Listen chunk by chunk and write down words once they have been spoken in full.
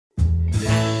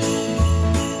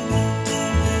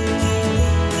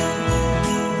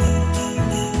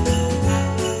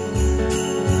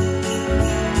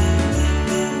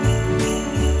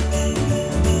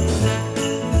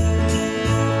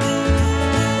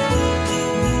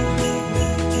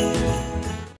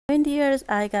reindeers.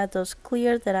 I got those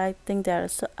clear that I think they are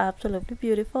so absolutely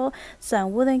beautiful.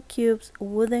 Some wooden cubes,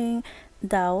 wooden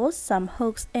dowels, some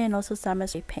hooks, and also some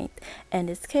spray paint. In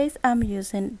this case, I'm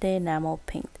using the enamel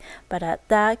paint, but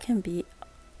that can be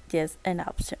just an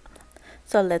option.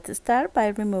 So let's start by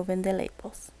removing the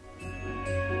labels.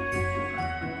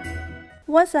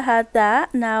 Once I had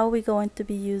that, now we're going to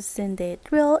be using the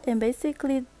drill and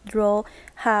basically drill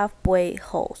halfway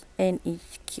holes in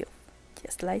each cube,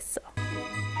 just like so.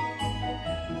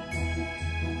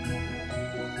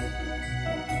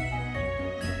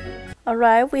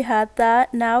 Alright, we had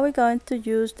that. Now we're going to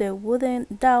use the wooden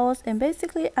dowels and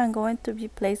basically I'm going to be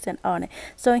placing on it.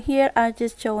 So here I'm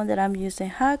just showing that I'm using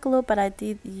hot glue, but I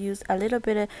did use a little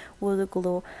bit of wood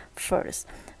glue first.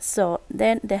 So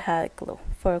then the hot glue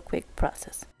for a quick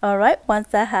process. Alright,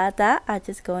 once I had that, I'm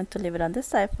just going to leave it on the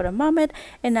side for a moment,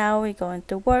 and now we're going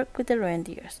to work with the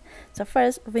reindeers. So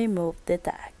first remove the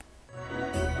tag.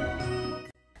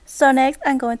 So next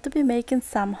I'm going to be making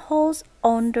some holes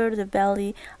under the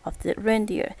belly of the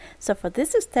reindeer. So for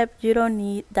this step you don't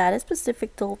need that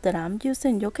specific tool that I'm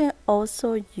using. You can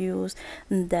also use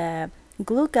the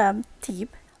glue gun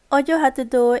tip. All you have to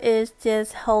do is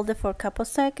just hold it for a couple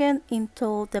seconds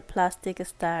until the plastic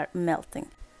starts melting.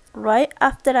 Right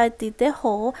after I did the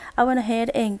hole, I went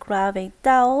ahead and grab a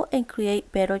dowel and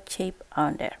create better shape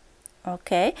on there.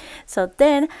 Okay, so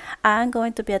then I'm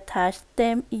going to be attached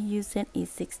them using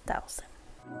E6000.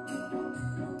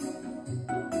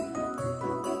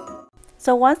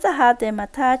 So once I have them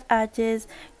attached, I'm just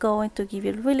going to give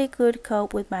it a really good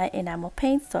coat with my enamel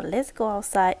paint. So let's go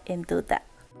outside and do that.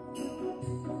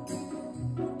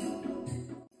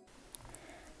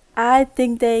 I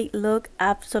think they look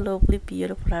absolutely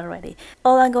beautiful already.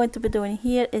 All I'm going to be doing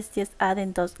here is just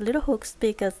adding those little hooks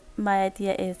because my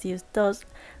idea is to use those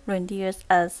reindeers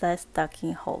as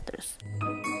stocking holders.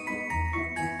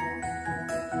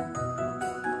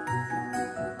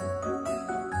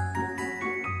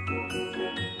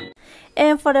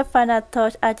 And for the final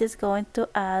touch, I'm just going to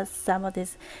add some of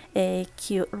this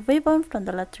cute ribbon from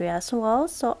DOLLARTREE as well.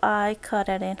 So I cut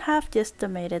it in half just to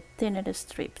make it thinner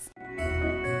strips.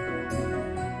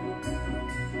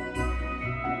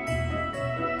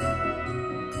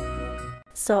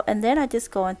 So, and then I'm just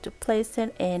going to place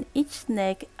it in each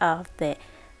neck of the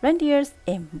reindeers,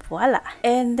 and voila!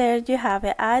 And there you have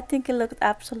it. I think it looks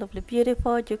absolutely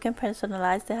beautiful. You can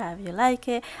personalize it however you like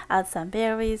it. Add some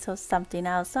berries or something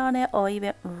else on it, or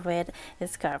even red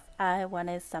scarf. I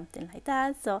wanted something like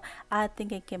that, so I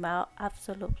think it came out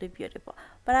absolutely beautiful.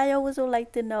 But I always would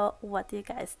like to know what you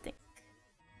guys think.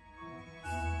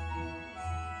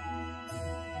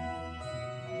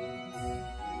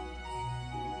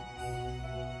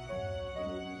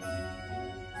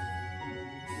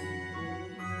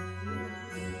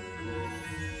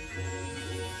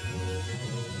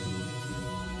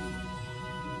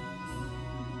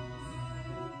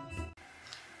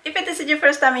 If this is your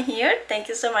first time here, thank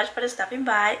you so much for stopping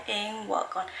by and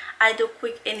welcome. I do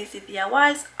quick and easy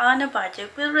DIYs on a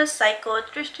budget with recycled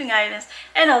thrifting items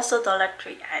and also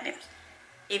DOLLARTREE items.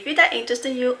 If you're that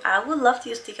interested in you, I would love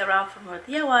you to stick around for more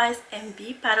DIYs and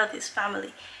be part of this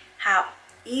family. How?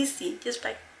 Easy, just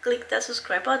by click the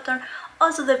subscribe button,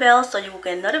 also the bell so you will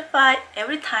get notified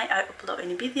every time I upload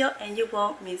any video and you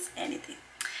won't miss anything.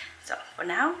 So for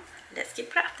now, let's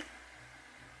keep crafting.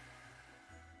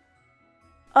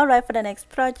 Alright, for the next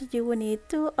project you will need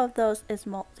 2 of those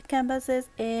small canvases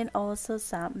and also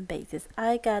some bases.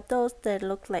 I got those that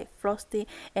look like frosty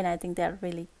and I think they're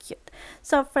really cute.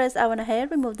 So first I went ahead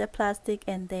and remove the plastic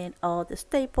and then all the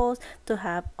staples to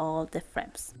have all the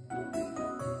frames.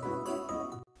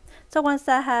 So once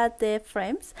I had the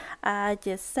frames, I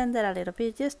just sanded a little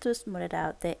bit just to smooth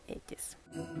out the edges.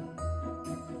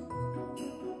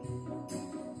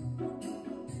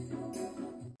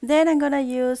 Then I'm gonna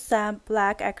use some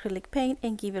black acrylic paint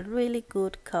and give a really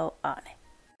good coat on it.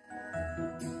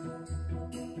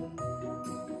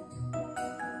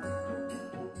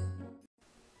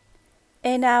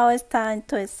 And now it's time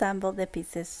to assemble the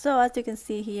pieces. So as you can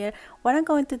see here, what I'm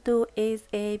going to do is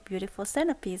a beautiful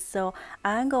centerpiece. So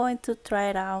I'm going to try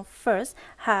it out first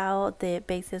how the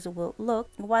bases will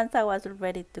look. Once I was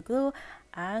ready to glue,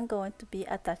 I'm going to be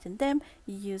attaching them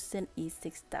using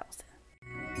E6000.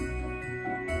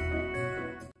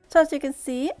 So as you can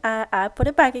see, I put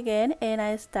it back again and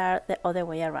I start the other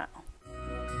way around.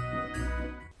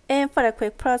 And for a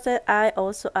quick process, I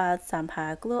also add some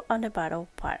hot glue on the bottom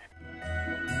part.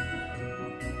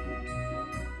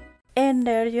 And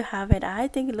there you have it. I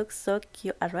think it looks so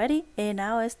cute already, and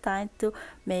now it's time to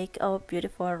make our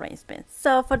beautiful arrangements.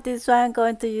 So for this one, I'm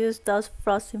going to use those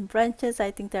frozen branches.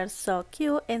 I think they're so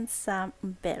cute, and some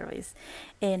berries,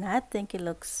 and I think it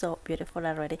looks so beautiful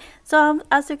already. So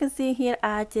as you can see here,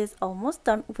 I just almost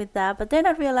done with that, but then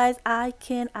I realized I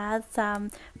can add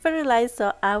some fairy lights,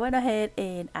 so I went ahead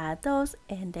and add those,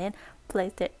 and then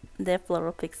place the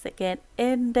floral picks again,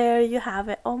 and there you have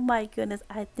it. Oh my goodness,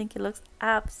 I think it looks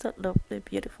absolutely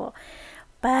beautiful.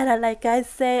 But like I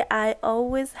say, I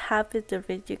always happy to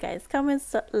read you guys comments,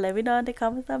 so let me know in the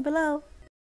comments down below.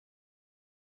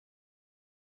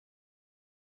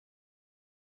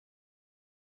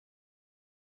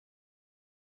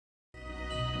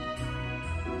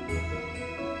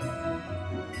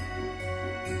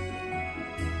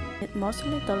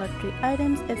 Mostly Dollar Tree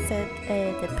items except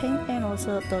the paint and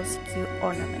also those cute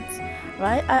ornaments,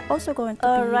 right? I also going to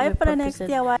be right for the next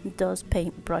DIY those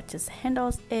paint brushes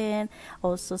handles and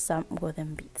also some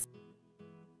wooden beads.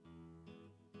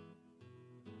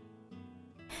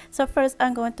 So first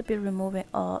I'm going to be removing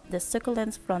all the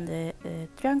succulents from the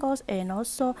triangles, and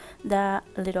also the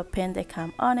little pen that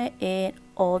come on it, and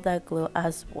all the glue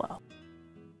as well.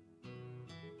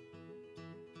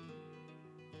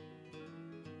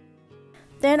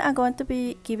 Then I'm going to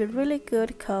be giving really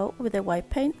good coat with the white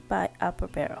paint by Upper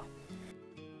Barrel.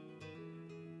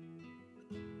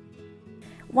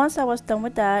 Once I was done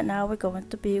with that, now we're going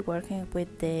to be working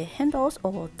with the handles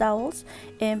or dowels,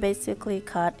 and basically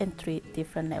cut in 3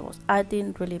 different levels. I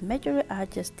didn't really measure it, I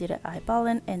just did an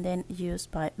eyeballing and then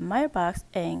used my Meyer box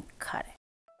and cut it.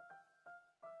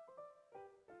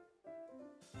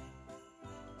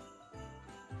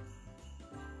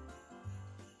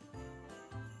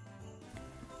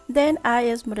 Then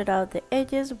I smoothed out the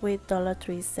edges with Dollar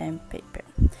Tree sandpaper.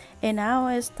 And now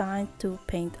it's time to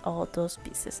paint all those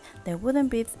pieces, the wooden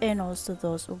beads and also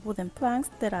those wooden planks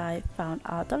that I found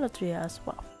at Dollar Tree as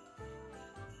well.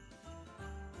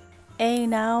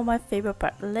 And now my favorite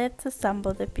part, let's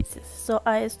assemble the pieces. So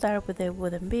I start with the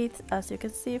wooden beads. As you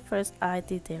can see, first I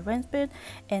did the arrangement,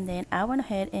 and then I went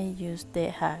ahead and used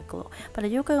the hot glue, but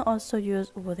you can also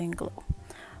use wooden glue.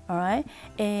 Alright,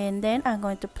 and then I'm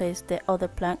going to place the other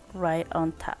plank right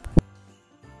on top.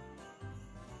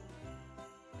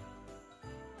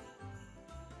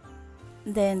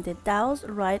 Then the dowels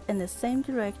right in the same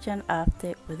direction of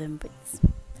the wooden beads.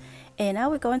 And now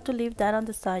we're going to leave that on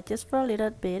the side just for a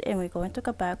little bit, and we're going to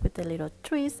come back with the little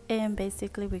trees, and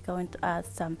basically we're going to add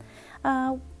some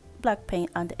black paint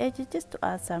on the edges just to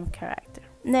add some character.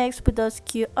 Next, with those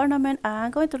cute ornaments,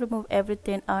 I'm going to remove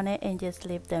everything on it and just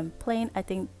leave them plain. I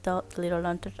think the little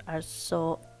lanterns are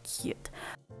so cute.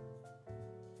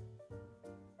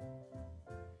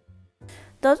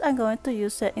 Those I'm going to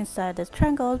use it inside the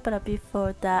triangles, but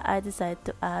before that I decided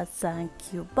to add some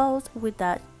cute bows with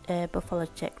that buffalo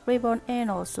check ribbon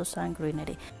and also some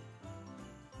greenery.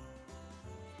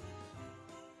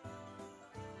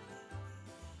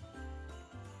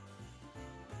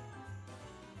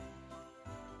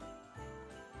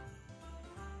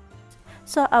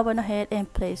 So I went ahead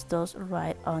and placed those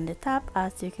right on the top,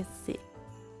 as you can see.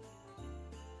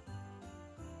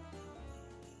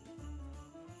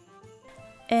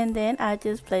 And then I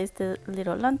just placed the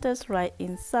little lanterns right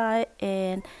inside,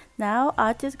 and now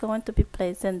I'm just going to be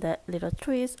placing the little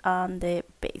trees on the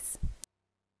base.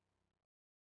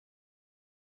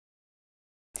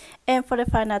 And for the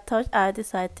final touch, I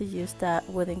decided to use that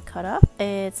wooden cutoff.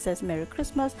 It says Merry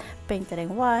Christmas, painted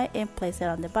in white, and place it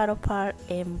on the bottom part,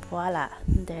 and voila,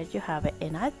 there you have it.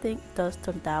 And I think those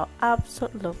turned out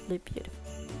absolutely beautiful.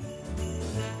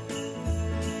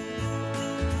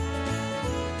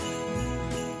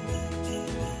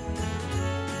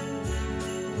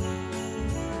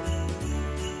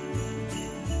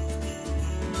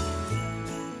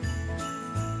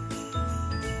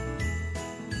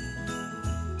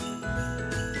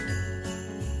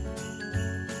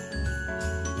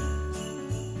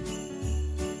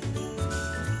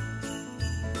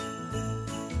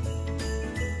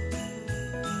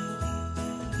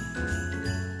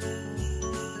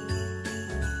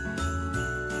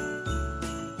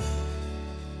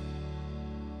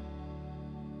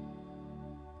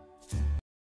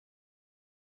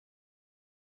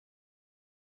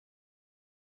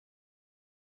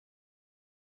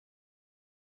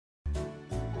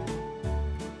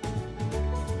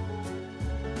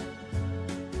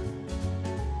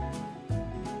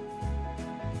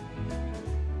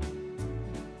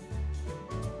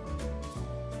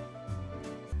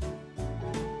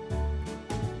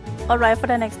 Alright, for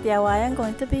the next DIY, I'm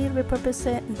going to be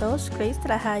repurposing those crates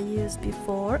that I had used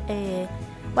before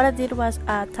What I did was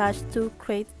attach two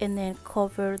crates and then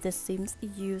cover the seams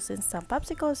using some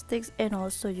popsicle sticks and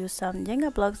also use some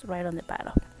Jenga blocks right on the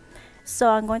bottom. So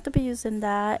I'm going to be using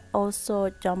that,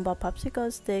 also jumbo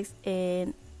popsicle sticks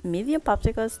and medium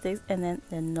popsicle sticks, and then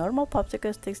the normal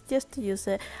popsicle sticks just to use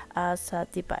it as a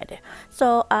divider.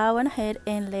 So I went ahead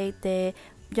and laid the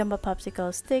jumbo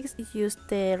popsicle sticks, use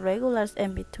the regulars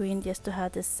in between just to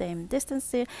have the same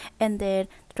distance, and then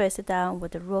trace it down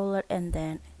with the roller and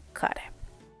then cut it.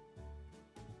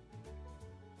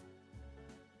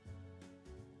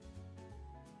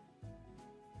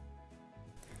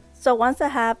 So once I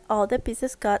have all the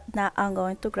pieces cut, now I'm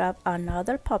going to grab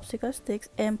another popsicle sticks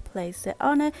and place it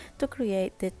on it to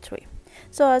create the tree.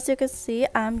 So as you can see,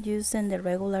 I'm using the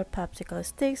regular popsicle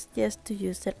sticks just to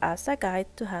use it as a guide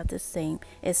to have the same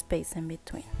space in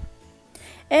between.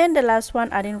 And the last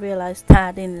one, I didn't realize that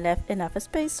I didn't left enough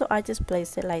space, so I just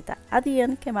placed it like that. At the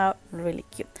end, came out really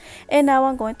cute. And now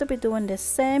I'm going to be doing the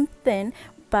same thing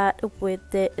but with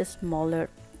the smaller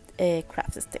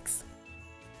craft sticks.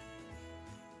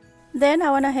 Then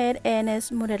I went ahead and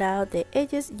smoothed out the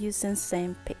edges using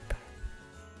same paper.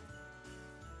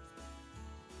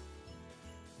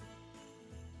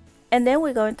 And then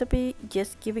we're going to be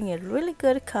just giving it a really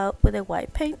good coat with a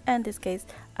white paint, in this case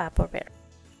apple red.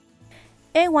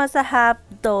 And once I have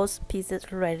those pieces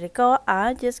ready to go,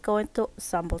 I'm just going to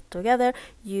assemble together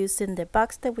using the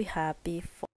box that we had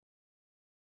before.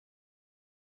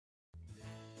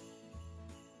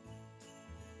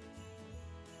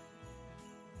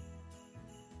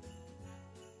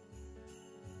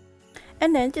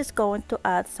 And then just going to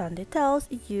add some details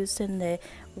using the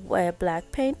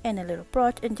black paint and a little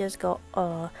brush, and just go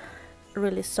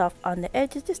really soft on the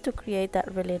edges just to create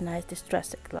that really nice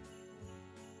distressed look.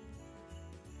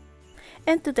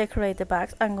 And to decorate the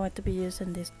box, I'm going to be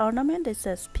using this ornament that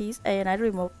says peace, and I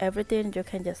remove everything. You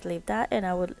can just leave that, and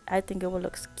I think it will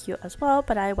look cute as well,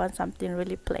 but I want something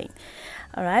really plain.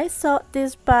 Alright, so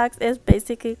this box is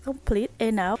basically complete,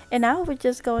 and now we're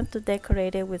just going to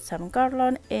decorate it with some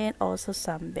garland and also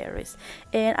some berries.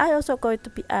 And I also going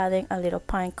to be adding a little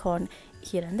pine cone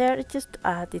here and there just to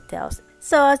add details.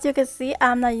 So as you can see,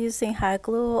 I'm not using hot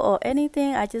glue or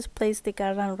anything. I just placed the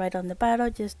garland right on the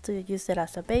bottom just to use it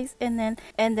as a base, and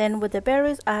then with the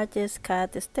berries I just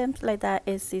cut the stems like that.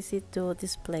 It's easy to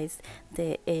displace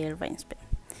the arrangement.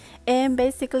 And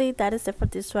basically that is it for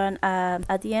this one.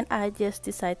 At the end I just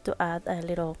decided to add a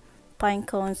little pine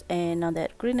cones and on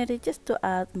that greenery just to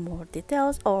add more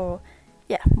details, or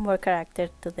yeah, more character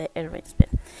to the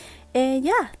arrangement. And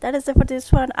yeah, that is it for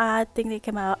this one. I think it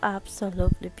came out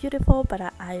absolutely beautiful,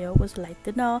 but I always like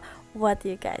to know what do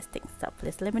you guys think, so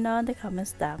please let me know in the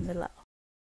comments down below.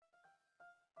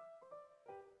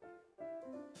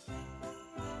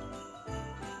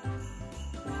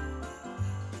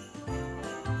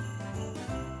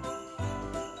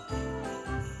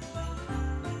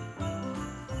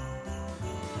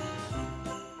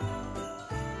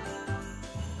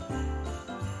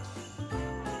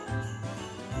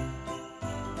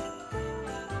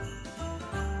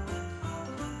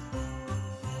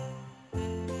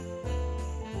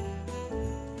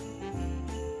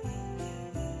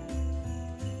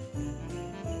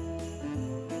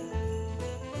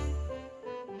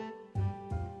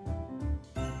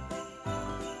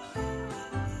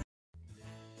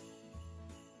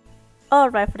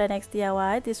 Alright, for the next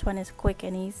DIY, this one is quick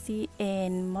and easy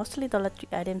and mostly Dollar Tree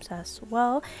items as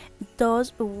well.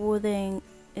 Those wooden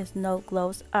snow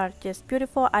globes are just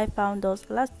beautiful. I found those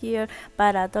last year,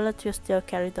 but Dollar Tree still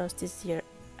carry those this year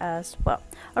as well.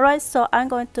 Alright, so I'm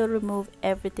going to remove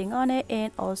everything on it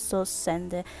and also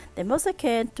sand the most I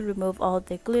can to remove all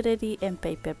the glittery and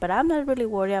paper, but I'm not really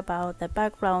worried about the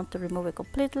background to remove it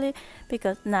completely,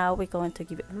 because now we're going to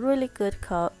give it a really good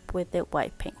coat with the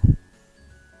white paint.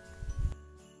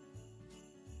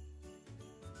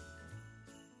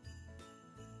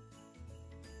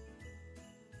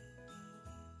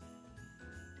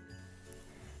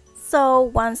 So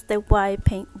once the white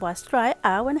paint was dry,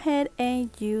 I went ahead and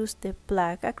used the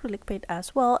black acrylic paint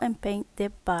as well and paint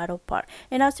the bottom part.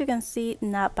 And as you can see,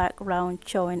 not background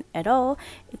showing at all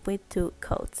with two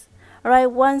coats.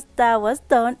 Alright, once that was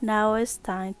done, now it's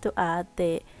time to add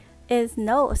the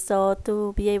snow. So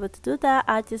to be able to do that,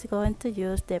 I'm just going to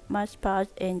use the Mod Podge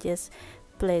and just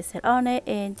place it on it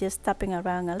and just tapping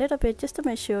around a little bit just to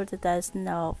make sure that the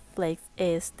snowflakes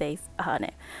stays on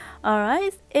it.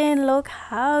 Alright, and look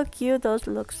how cute those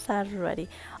looks are ready.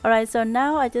 Alright, so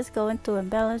now I just go into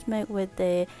embellishment with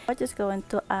the, I'm just going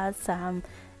to add some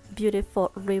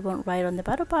beautiful ribbon right on the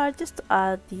bottom part just to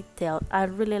add detail. I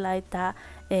really like that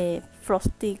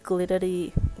frosty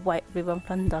glittery white ribbon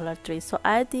from Dollar Tree. So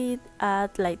I did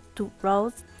add like 2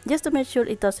 rows just to make sure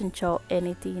it doesn't show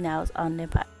anything else on the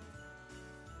back.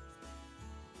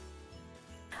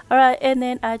 Alright, and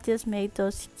then I just made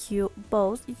those cute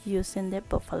bows using the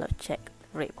buffalo check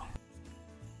ribbon.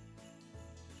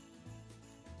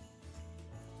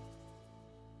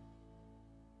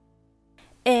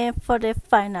 And for the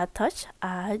final touch,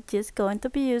 I'm just going to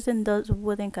be using those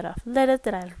wooden cut off letters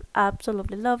that I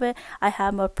absolutely love it. I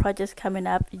have more projects coming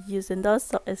up using those,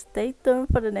 so stay tuned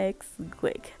for the next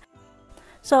week.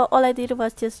 So all I did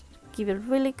was just give it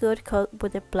really good coat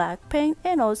with the black paint,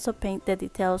 and also paint the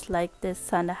details like the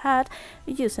Santa hat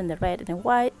using the red and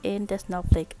white and the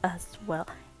snowflake as well.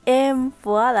 And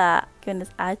voila! Goodness,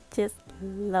 I just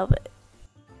love it.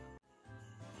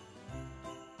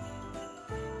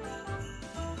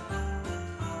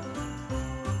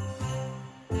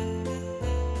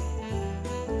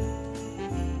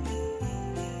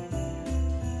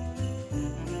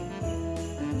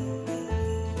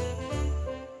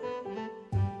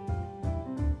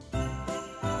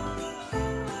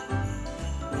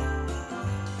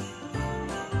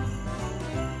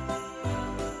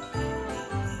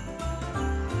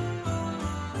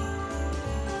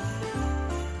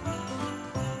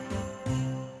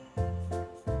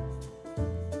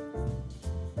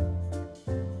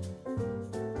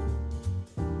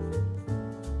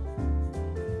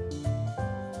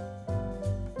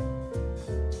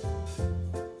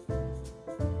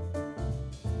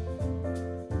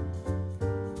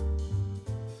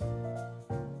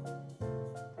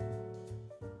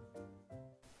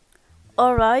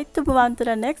 Alright, to move on to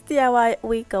the next DIY,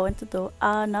 we're going to do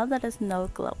another snow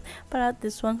globe, but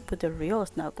this one with the real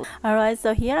snow globe. Alright,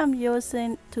 so here I'm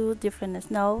using 2 different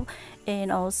snow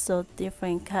and also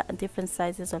different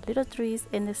sizes of little trees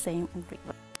in the same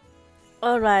river.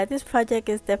 Alright, this project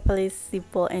is definitely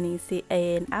simple and easy,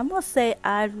 and I must say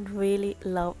I really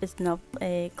love snow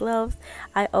gloves.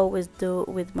 I always do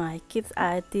with my kids.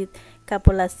 I did a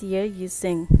couple last year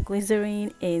using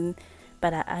glycerin,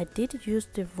 but I did use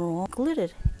the wrong glitter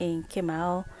and came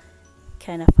out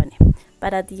kind of funny.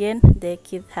 But at the end, the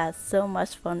kids had so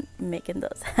much fun making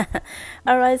those.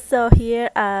 Alright, so here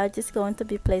I'm just going to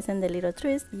be placing the little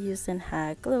trees using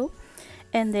hot glue.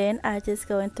 And then I'm just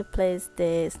going to place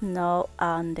the snow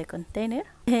on the container.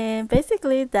 And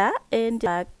basically that, and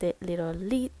back the little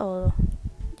lid, or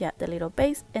yeah, the little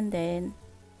base, and then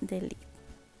the lid.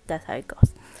 That's how it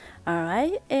goes.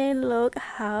 Alright, and look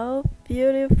how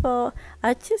beautiful.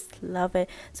 I just love it.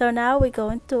 So now we're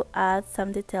going to add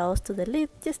some details to the lid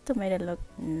just to make it look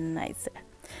nicer.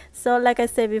 So like I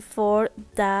said before,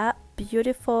 that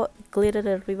beautiful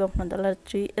glittered ribbon from Dollar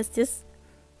Tree is just,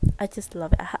 I just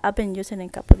love it. I've been using it in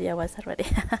a couple of DIYs already.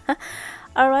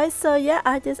 Alright, so yeah,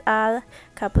 I just add a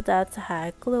couple dots of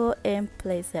hot glue and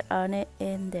place it on it,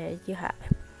 and there you have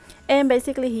it. And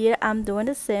basically here I'm doing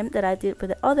the same that I did with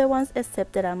the other ones,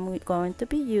 except that I'm going to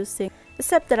be using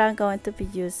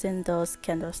those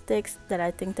candlesticks that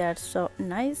I think they are so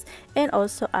nice, and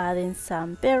also adding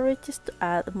some berries just to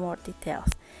add more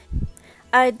details.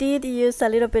 I did use a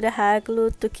little bit of hot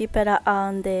glue to keep it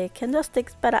on the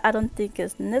candlesticks, but I don't think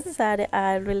it's necessary.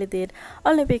 I really did,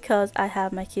 only because I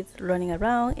have my kids running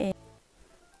around,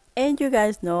 and you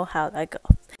guys know how that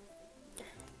goes.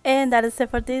 And that is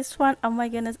it for this one. Oh my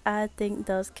goodness, I think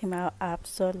those came out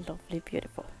absolutely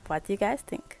beautiful. What do you guys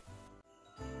think?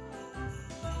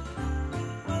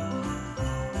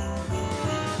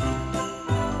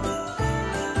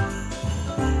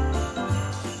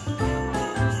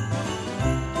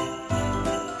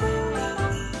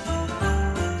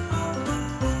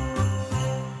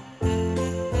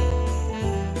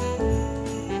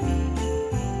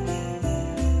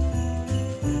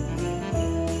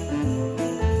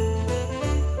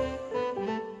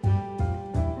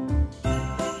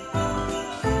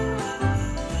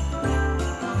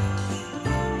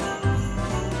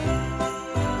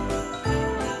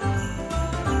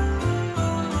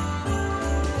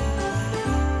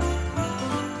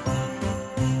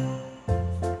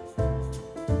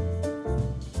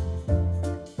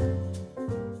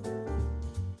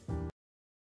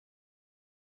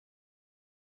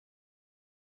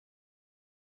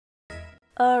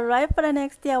 Alright, for the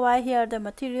next DIY, here are the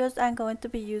materials. I'm going to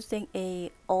be using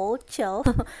a old shell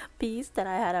piece that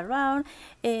I had around,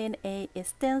 and a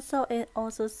stencil, and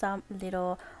also some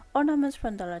little ornaments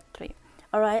from Dollar Tree.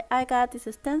 Alright, I got this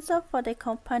stencil for the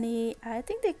company, I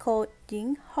think they call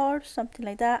Givin, something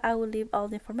like that. I will leave all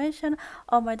the information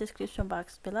on my description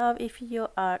box below if you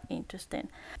are interested.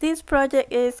 This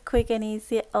project is quick and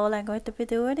easy. All I'm going to be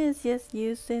doing is just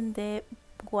using the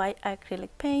white acrylic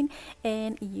paint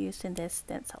and using the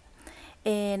stencil.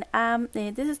 And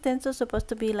this stencil is supposed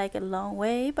to be like a long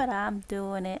way, but I'm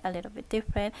doing it a little bit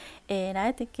different, and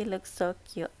I think it looks so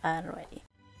cute already.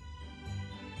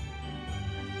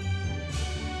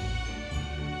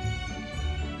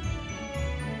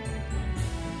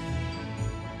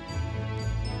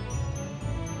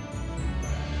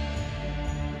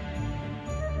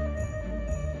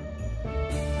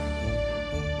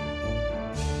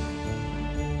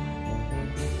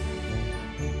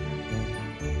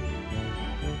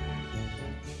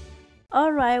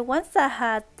 Alright, once I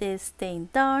had this thing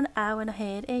done, I went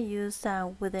ahead and used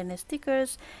some wooden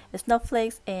stickers,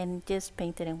 snowflakes, and just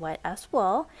painted in white as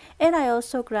well. And I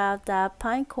also grabbed the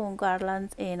pine cone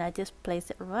garlands and I just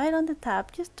placed it right on the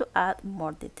top just to add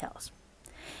more details.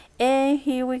 And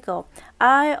here we go.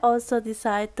 I also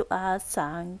decided to add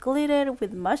some glitter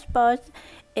with Mush Push,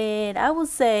 and I would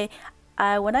say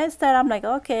when I started, I'm like,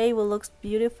 okay, well, looks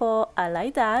beautiful, I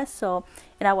like that. So,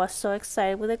 and I was so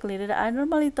excited with the glitter. I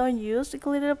normally don't use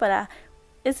glitter, but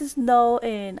this is snow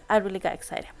and I really got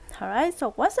excited. Alright,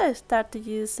 so once I started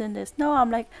using the snow,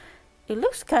 I'm like, it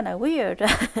looks kind of weird.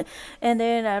 And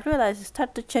then I realized it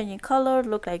started changing color,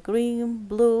 look like green,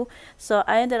 blue. So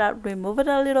I ended up removing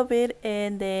it a little bit,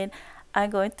 and then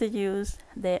I'm going to use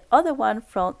the other one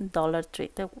from Dollar Tree,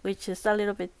 which is a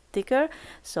little bit thicker.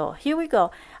 So here we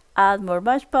go. Add more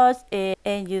Mush Push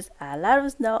and use a lot of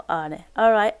snow on it.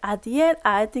 Alright, at the end,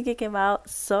 I think it came out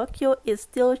so cute. It's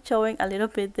still showing a little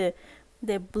bit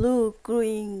the blue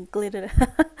green glitter.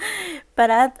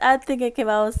 But I think it came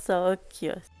out so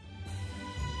cute.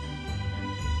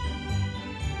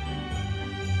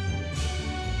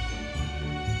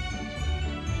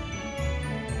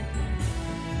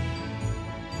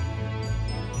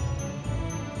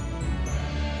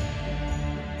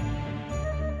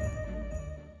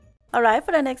 Alright,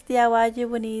 for the next DIY, you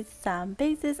will need some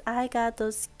bases. I got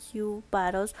those cute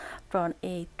bottles from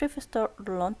a thrift store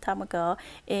a long time ago,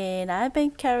 and I've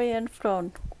been carrying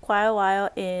from quite a while,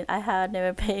 and I have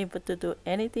never been able to do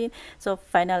anything. So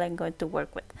finally, I'm going to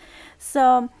work with.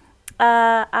 So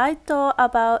I thought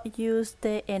about use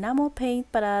the enamel paint,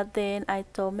 but then I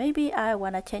thought maybe I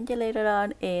want to change it later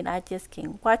on, and I just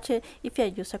can watch it if I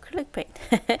use acrylic paint.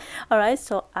 Alright,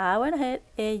 so I went ahead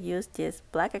and used this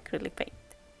black acrylic paint.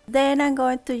 Then I'm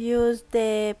going to use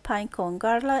the pine cone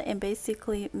garland and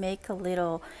basically make a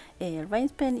little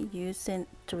arrangement using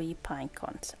 3 pine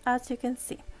cones, as you can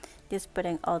see. Just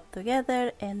putting all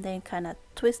together and then kind of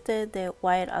twisted the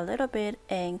wire a little bit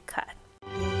and cut.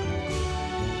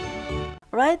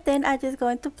 Right, then I'm just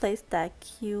going to place that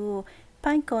cute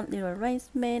pine cone little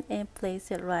arrangement and place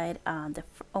it right on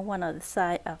one of the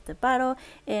side of the bottle,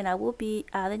 and I will be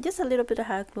adding just a little bit of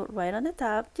hot glue right on the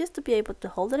top just to be able to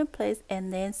hold it in place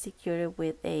and then secure it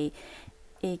with a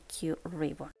cute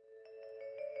ribbon.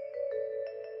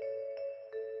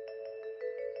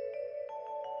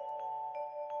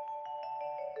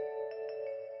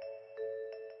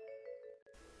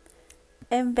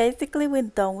 And basically we're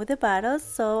done with the bottles,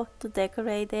 so to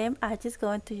decorate them I'm just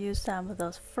going to use some of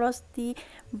those frosty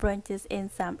branches and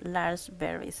some large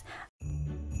berries.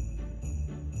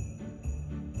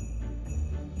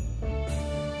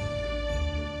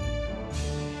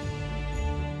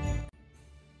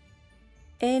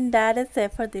 And that is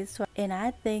it for this one, and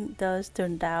I think those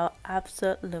turned out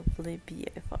absolutely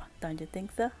beautiful, don't you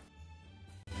think so?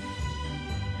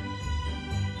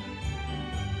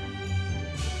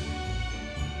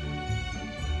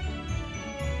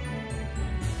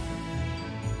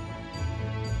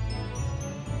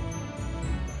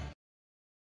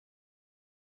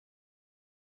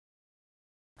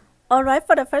 Alright,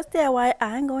 for the first DIY,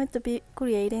 I'm going to be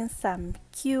creating some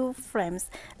cute frames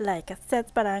like a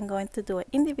set, but I'm going to do it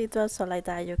individual so like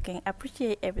that you can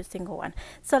appreciate every single one.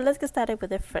 So let's get started with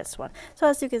the first one. So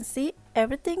as you can see,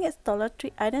 everything is Dollar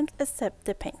Tree items except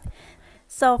the paint.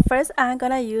 So first I'm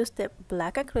gonna use the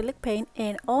black acrylic paint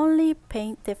and only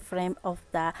paint the frame of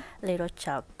the little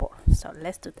chalkboard. So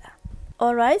let's do that.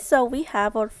 Alright, so we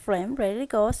have our frame ready to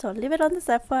go, so leave it on the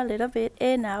side for a little bit,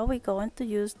 and now we're going to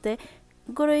use the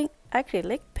green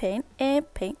acrylic paint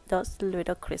and paint those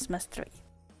little Christmas trees.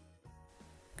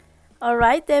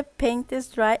 Alright, the paint is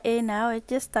dry, and now it's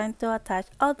just time to attach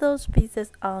all those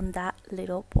pieces on that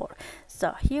little board.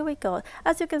 So here we go.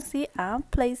 As you can see, I'm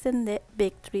placing the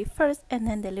big tree first and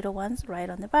then the little ones right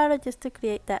on the bottom just to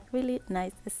create that really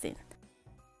nice scene.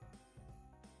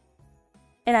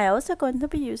 And I also going to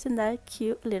be using that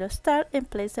cute little star and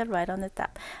place it right on the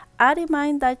top. I didn't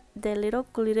mind that the little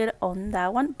glitter on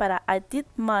that one, but I did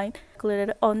mind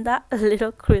glitter on that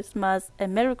little Christmas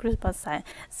and Merry Christmas sign.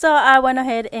 So I went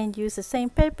ahead and used the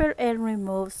same paper and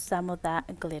removed some of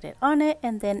that glitter on it,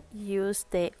 and then use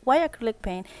the white acrylic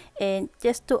paint and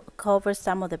just to cover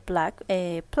some of the black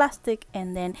plastic,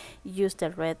 and then use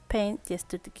the red paint just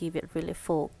to give it really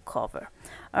full cover.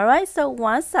 Alright, so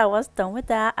once I was done with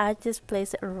that, I just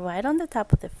placed it right on the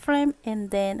top of the frame,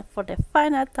 and then for the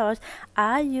final touch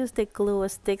I used the glue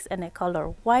sticks in the color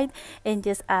white and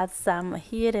just add some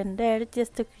here and there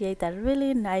just to create that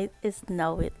really nice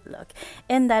snowy look.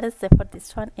 And that is it for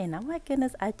this one, and oh my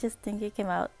goodness, I just think it came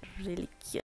out really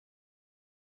cute.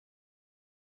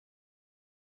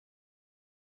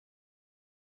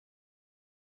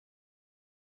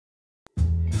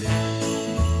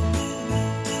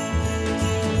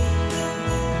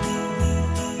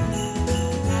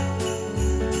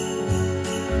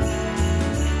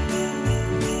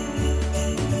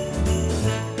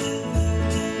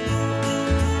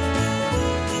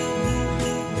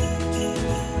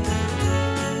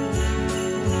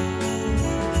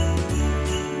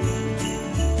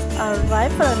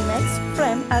 Alright, for the next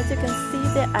frame, as you can see,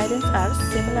 the items are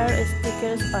similar: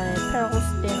 stickers, pearls,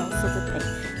 and also the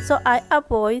paint. So I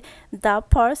avoid that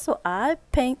part, so I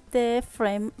paint the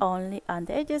frame only on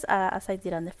the edges as I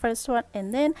did on the first one,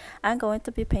 and then I'm going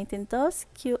to be painting those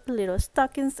cute little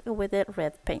stockings with the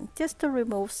red paint just to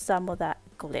remove some of that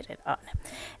glitter on.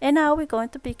 And now we're going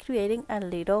to be creating a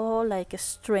little like a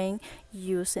string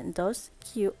using those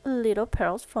cute little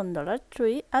pearls from Dollar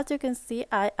Tree. As you can see,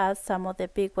 I add some of the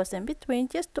big ones in between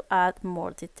just to add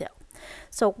more detail.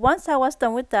 So once I was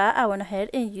done with that, I went ahead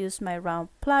and used my round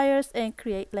pliers and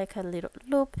create like a little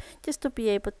loop just to be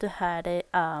able to have it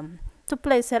to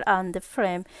place it on the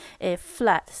frame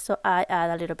flat. So I add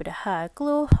a little bit of hot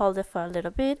glue, hold it for a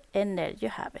little bit, and there you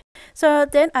have it. So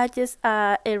then I just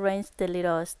arrange the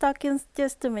little stockings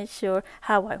just to make sure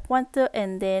how I want to,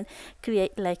 and then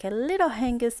create like a little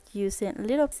hangers using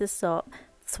little pieces of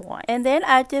twine, and then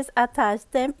I just attach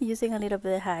them using a little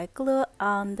bit of hot glue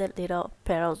on the little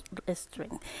pearl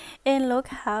string, and look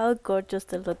how gorgeous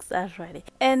it looks already.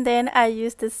 And then I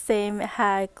use the same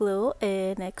hot glue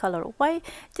in a color white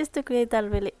just to create that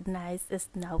really nice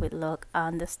snowy look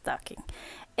on the stocking.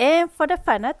 And for the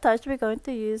final touch, we're going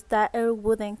to use that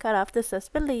wooden cutout that says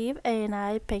believe, and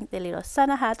I paint the little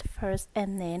Santa hat first,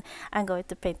 and then I'm going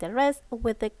to paint the rest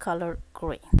with the color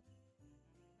green.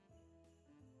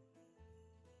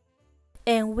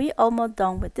 And we almost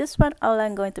done with this one. All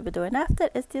I'm going to be doing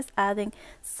after is just adding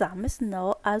some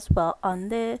snow as well on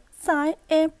the side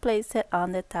and place it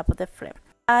on the top of the frame.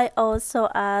 I also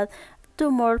add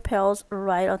 2 more pearls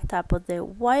right on top of the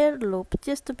wire loop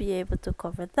just to be able to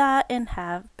cover that and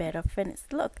have better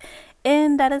finished look.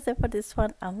 And that is it for this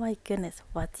one. Oh my goodness,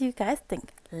 what do you guys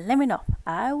think? Let me know.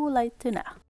 I would like to know.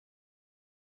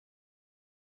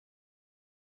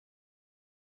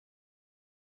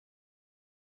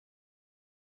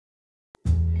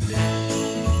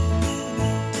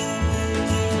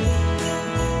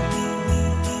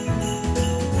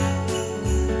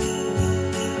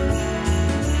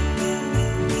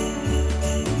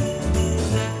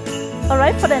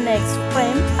 Alright, for the next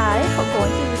frame, I am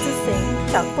going to use the same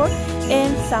chalkboard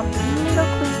and some little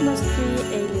Christmas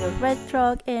tree, a little red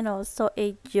truck, and also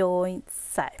a joint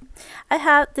sign. I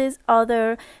have this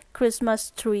other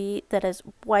Christmas tree that is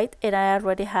white, and I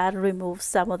already had removed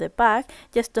some of the back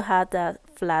just to have that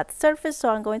flat surface, so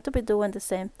I'm going to be doing the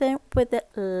same thing with the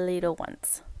little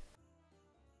ones.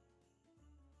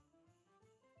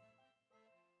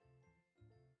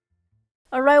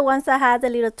 Alright, once I had the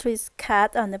little trees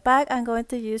cut on the back, I'm going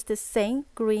to use the same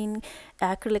green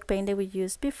acrylic paint that we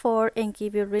used before and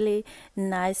give you a really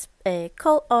nice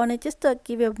coat on it just to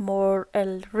give you a more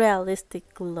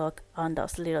realistic look on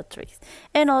those little trees.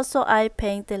 And also I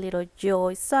paint the little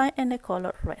joy sign in the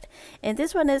color red. And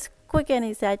this one is quick and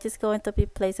easy. I'm just going to be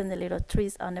placing the little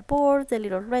trees on the board, the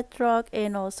little red truck,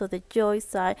 and also the joy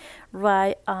sign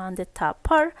right on the top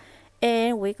part.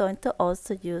 And we're going to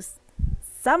also use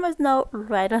some snow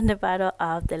right on the bottom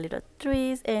of the little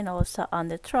trees and also on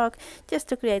the truck just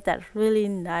to create that really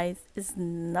nice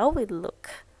snowy look.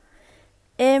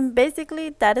 And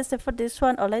basically that is it for this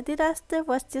one. All I did after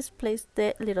was just place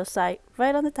the little sign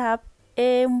right on the top,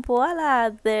 and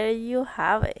voila, there you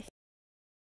have it.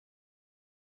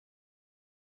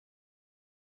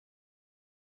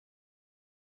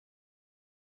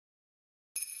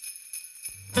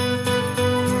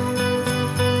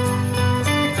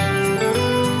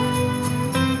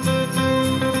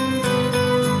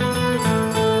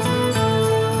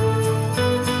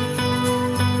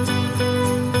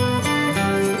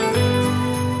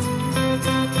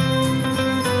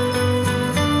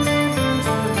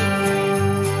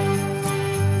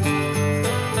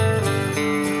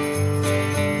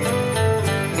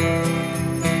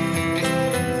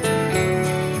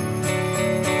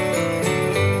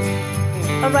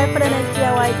 Alright, for the next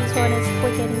DIY, this one is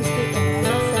quick and easy, and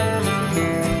I will say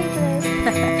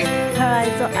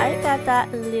alright, so I got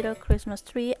that little Christmas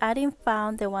tree. I didn't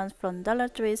found the ones from Dollar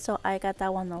Tree, so I got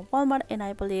that one on Walmart, and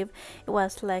I believe it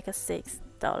was like a $6.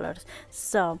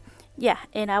 So yeah,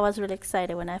 and I was really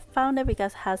excited when I found it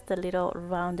because it has the little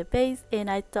rounded base, and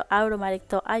I thought automatic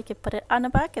thought I could put it on a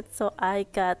bucket, so I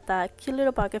got that cute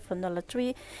little bucket from Dollar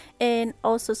Tree, and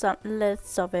also some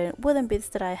leftover wooden bits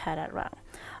that I had around.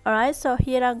 Alright, so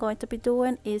here I'm going to be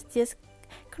doing is just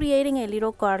creating a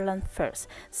little garland first.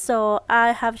 So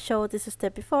I have showed this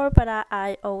step before, but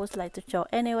I always like to show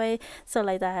anyway, so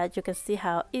like that you can see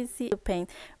how easy to paint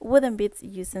wooden beads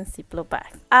using Ziploc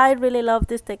bags. I really love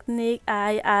this technique.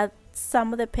 I add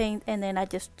some of the paint and then I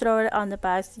just throw it on the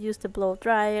bags, use the blow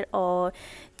dryer or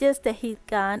just the heat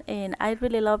gun, and I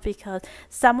really love because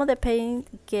some of the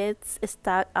paint gets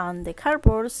stuck on the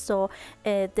cardboard, so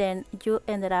then you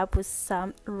ended up with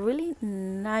some really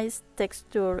nice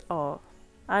texture, or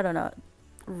I don't know,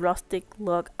 rustic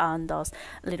look on those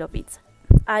little beads.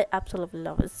 I absolutely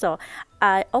love it, so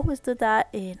I always do that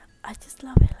and I just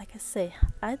love it. Like I say,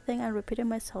 I think I'm repeating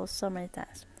myself so many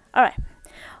times. Alright,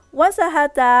 once I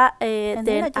had that, and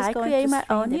then I create my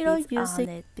own needle using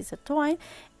a piece of twine,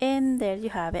 and there you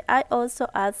have it. I also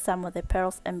add some of the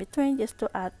pearls in between just to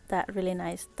add that really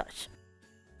nice touch.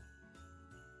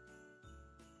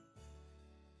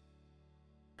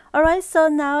 Alright, so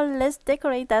now let's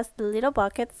decorate that little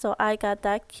bucket. So I got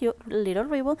that cute little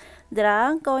ribbon that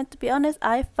I'm going to be honest,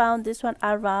 I found this one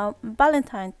around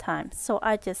Valentine time, so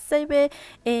I just saved it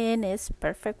and it's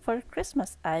perfect for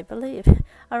Christmas, I believe.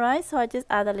 Alright, so I just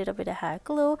add a little bit of hot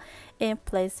glue and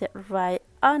place it right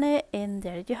on it, and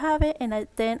there you have it. And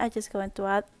then I just going to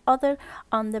add other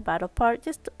on the bottom part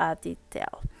just to add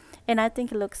detail, and I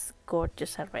think it looks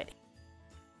gorgeous already.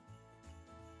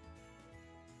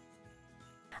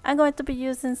 I'm going to be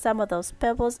using some of those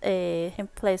pebbles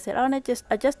and place it on it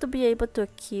just to be able to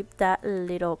keep that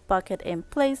little bucket in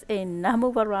place and not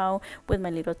move around with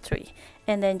my little tree.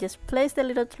 And then just place the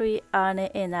little tree on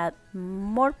it and add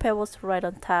more pebbles right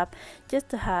on top just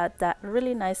to have that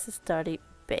really nice sturdy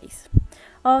base.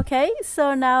 Okay,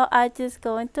 so now I'm just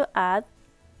going to add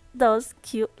those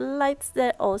cute lights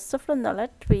that also from Dollar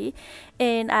Tree,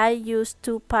 and I used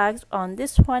 2 packs on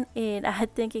this one, and I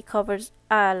think it covers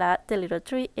a lot the little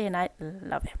tree and I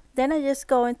love it. Then I'm just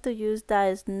going to use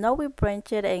that snowy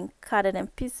branch and cut it in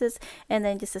pieces and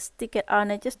then just stick it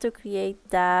on it just to create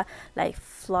that like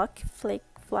flake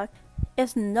a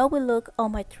snowy look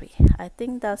on my tree. I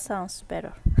think that sounds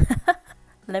better.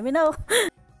 Let me know.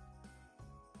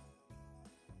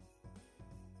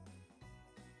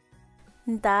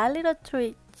 That little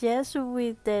tree just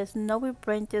with the snowy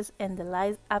branches and the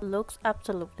lights up looks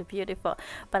absolutely beautiful,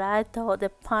 but I thought the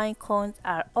pine cones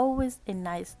are always a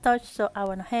nice touch, so I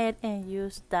went ahead and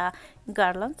used the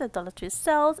garland that Dollar Tree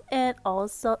sells and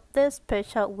also the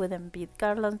special wooden bead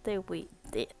garland that we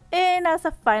did. And as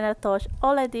a final touch,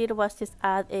 all I did was just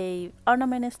add a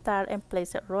ornament star and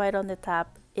place it right on the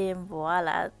top, and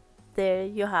voila, there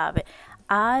you have it.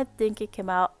 I think it came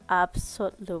out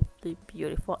absolutely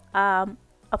beautiful. I'm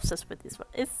obsessed with this one.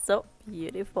 It's so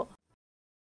beautiful.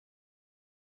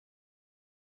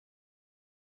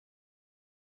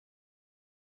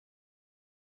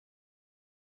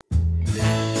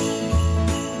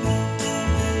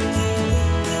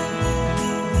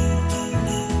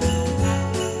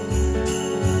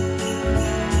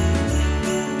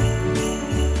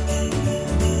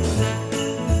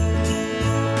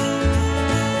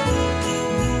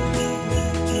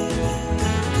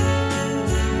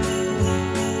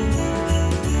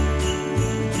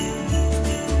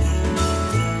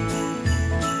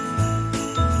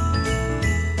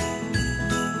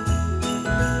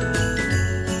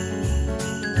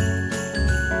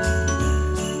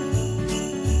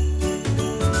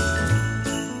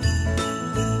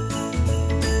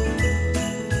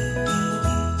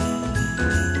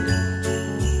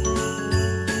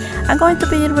 I'm going to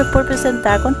be repurposing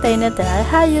that container that I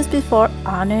had used before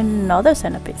on another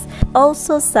centerpiece.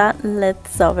 Also some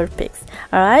leftover picks.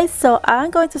 Alright, so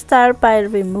I'm going to start by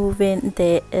removing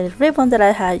the ribbon that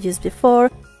I had used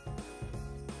before.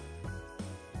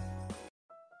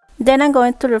 Then I'm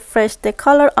going to refresh the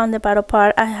color on the bottom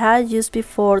part. I had used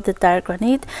before the dark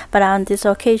granite, but on this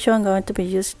occasion I'm going to be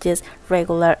using just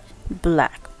regular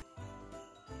black.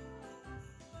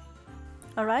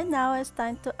 Alright, now it's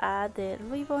time to add the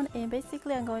ribbon, and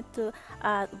basically I'm going to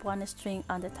add one string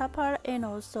on the top part and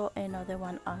also another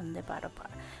one on the bottom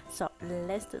part. So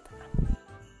let's do that.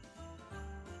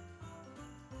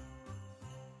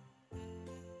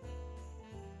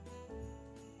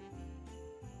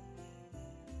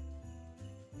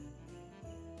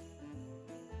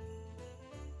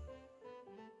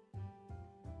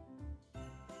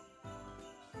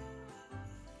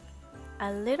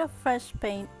 a little fresh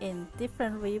paint in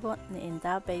different ribbon, and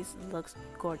that base looks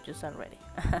gorgeous already.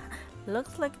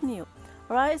 Looks like new.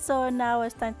 Alright, so now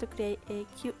it's time to create a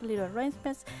cute little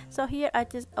arrangements. So here I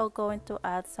just going to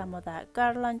add some of that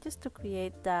garland just to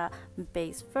create the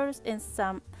base first, and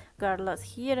some garlands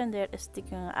here and there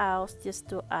sticking out just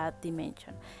to add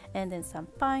dimension, and then some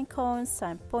pine cones,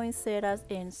 some poinsettias,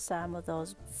 and some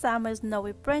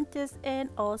snowy branches, and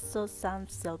also some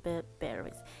silver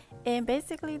berries. And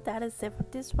basically that is it for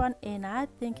this one, and I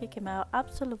think it came out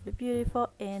absolutely beautiful.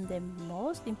 And the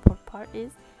most important part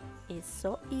is it's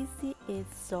so easy,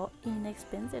 it's so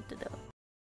inexpensive to do.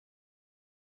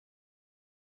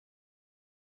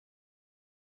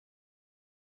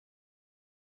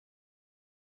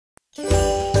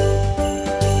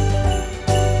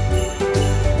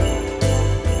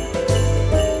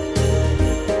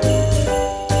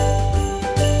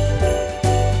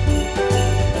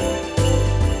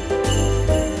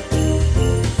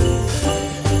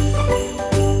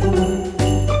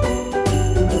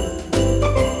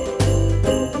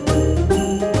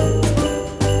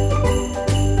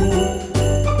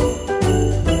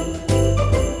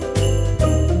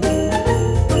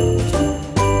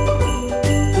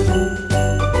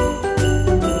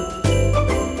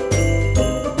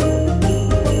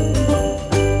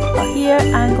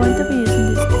 I'm going to be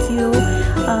using this cute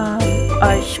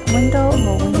arch window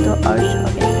or window arch,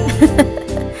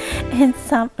 okay. And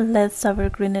some leftover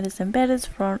greeneries and berries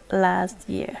from last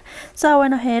year. So I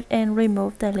went ahead and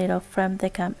removed the little frame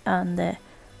that came on the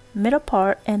middle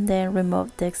part, and then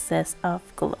remove the excess of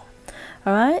glue.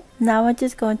 Alright, now I'm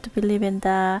just going to be leaving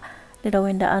the little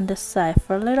window on the side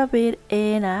for a little bit,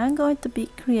 and I'm going to be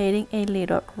creating a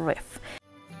little reef.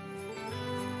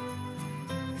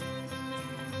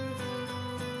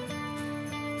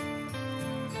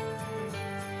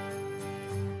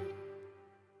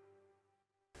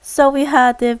 So we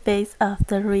had the base of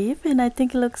the reef, and I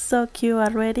think it looks so cute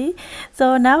already.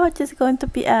 So now I'm just going to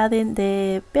be adding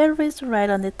the berries right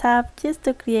on the top just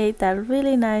to create that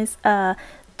really nice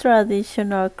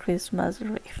traditional Christmas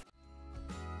wreath.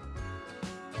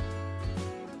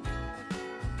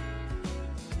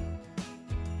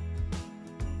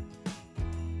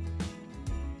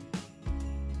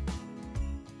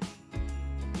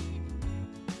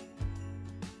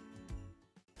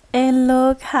 And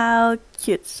look how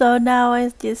cute. So now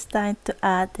it's just time to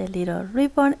add the little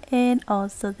ribbon and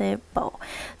also the bow.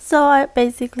 So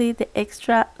basically the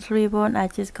extra ribbon, I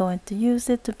just going to use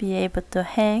it to be able to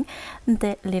hang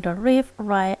the little wreath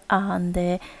right on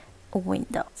the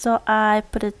window. So I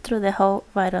put it through the hole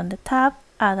right on the top,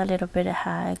 add a little bit of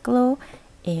hot glue,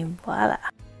 and voila.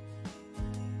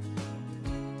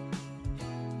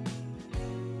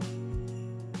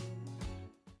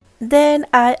 Then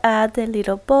I add the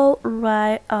little bow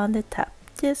right on the top,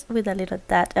 just with a little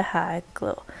dot of hot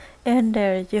glue. And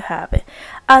there you have it.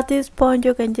 At this point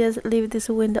you can just leave this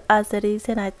window as it is,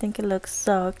 and I think it looks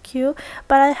so cute.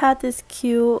 But I had this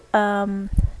cute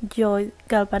joy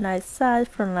galvanized side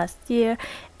from last year,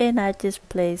 and I just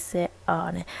place it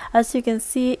on it. As you can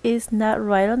see, it's not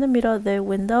right on the middle of the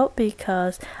window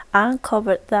because I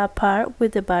uncovered that part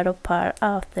with the bottom part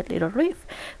of the little wreath,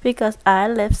 because I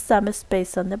left some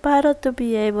space on the bottom to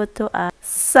be able to add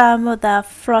some of that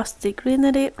frosty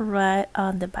greenery right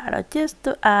on the bottom, just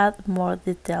to add more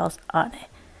details on it,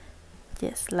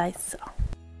 just like so.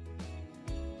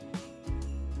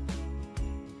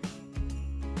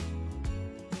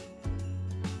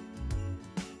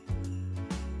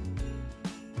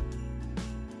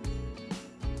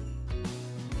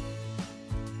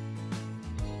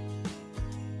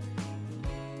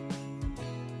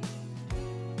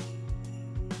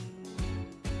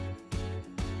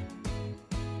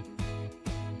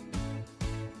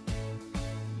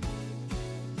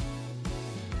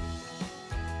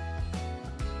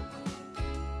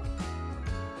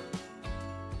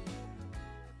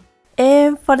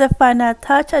 And for the final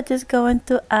touch, I'm just going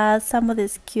to add some of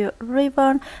this cute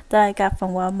ribbon that I got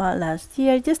from Walmart last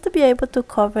year, just to be able to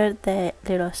cover the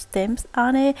little stems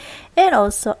on it, and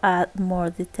also add more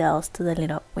details to the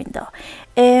little window.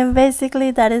 And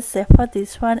basically that is it for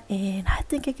this one, and I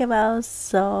think it came out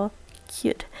so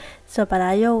cute. So but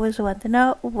I always want to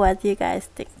know what you guys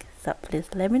think, so please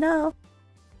let me know.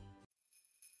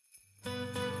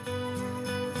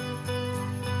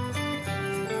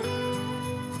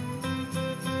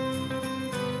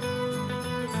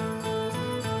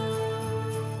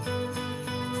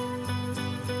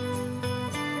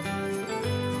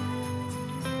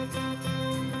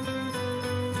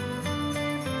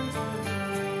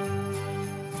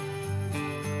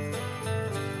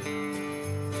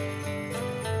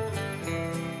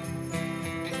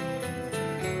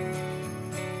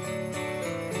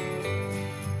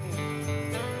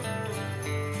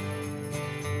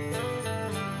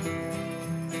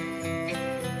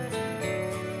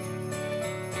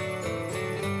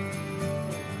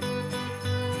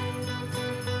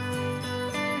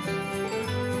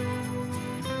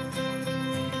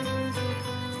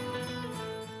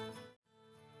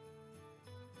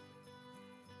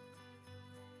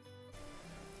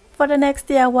 for the next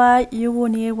DIY, you will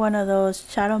need one of those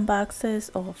charm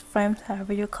boxes or frames,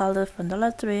 however you call it, from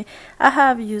Dollar Tree. I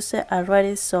have used it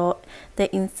already, so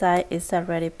the inside is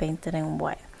already painted in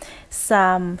white.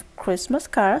 Some Christmas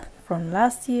cards from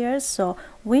last year, so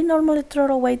we normally throw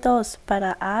away those,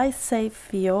 but I saved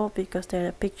few because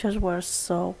the pictures were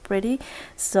so pretty.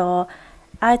 So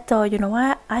I thought, you know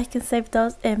what, I can save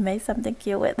those and make something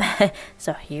cute with it.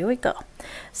 So here we go.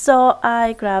 So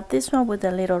I grabbed this one with a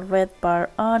little red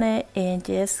bar on it and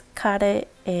just cut it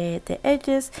the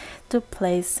edges to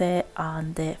place it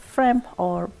on the frame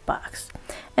or box.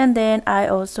 And then I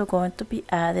also going to be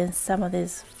adding some of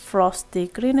this frosty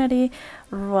greenery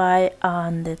right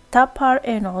on the top part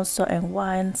and also in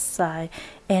one side,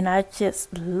 and I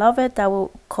just love it. That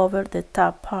will cover the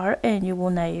top part and you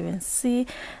will not even see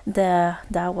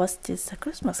that was just a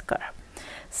Christmas card.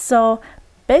 So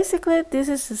basically this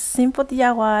is a simple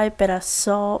DIY, but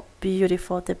so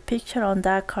beautiful. The picture on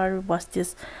that card was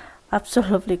just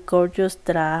absolutely gorgeous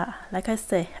that like I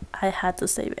say, I had to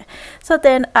save it. So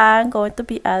then I'm going to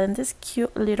be adding this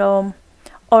cute little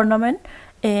ornament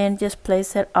and just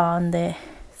place it on the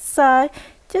side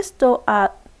just to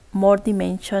add more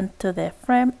dimension to the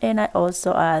frame, and I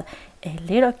also add a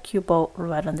little cute bow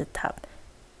right on the top.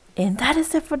 And that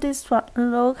is it for this one.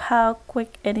 Look how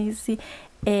quick and easy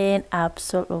and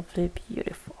absolutely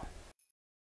beautiful.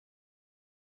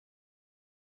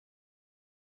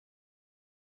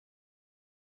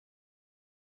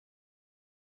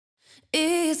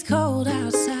 It's cold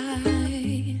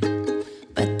outside,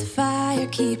 but the fire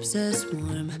keeps us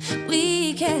warm.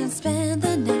 We can spend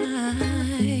the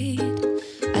night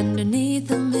underneath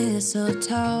the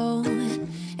mistletoe.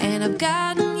 And I've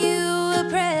gotten you a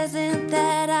present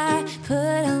that I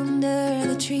put under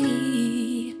the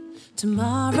tree.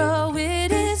 Tomorrow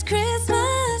it is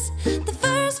Christmas, the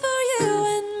first for you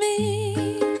and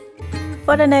me.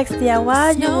 For the next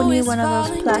DIY, you will need one of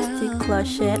those plastic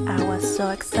clochettes. I was so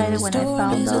excited when I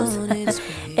found those.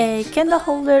 A candle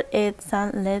holder, it's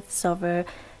a leftover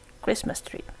Christmas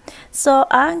tree. So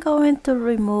I'm going to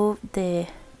remove the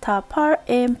top part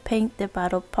and paint the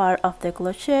bottom part of the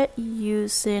clochette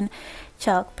using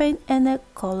chalk paint and the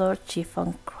color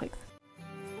chiffon cream.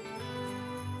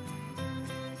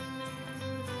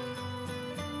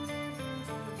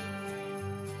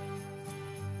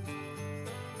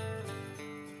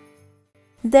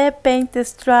 The paint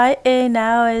is dry and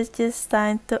now it's just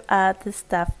time to add the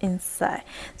stuff inside.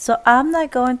 So I'm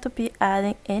not going to be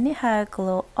adding any hot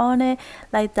glue on it.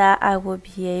 Like that I will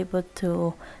be able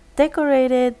to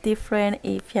decorate it different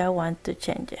if I want to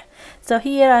change it. So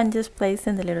here I'm just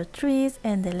placing the little trees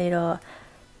and the little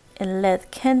LED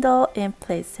candle and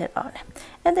place it on it.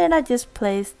 And then I just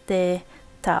place the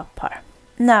top part.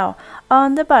 Now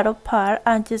on the bottom part,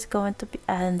 I'm just going to be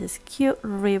adding this cute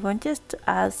ribbon just to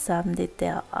add some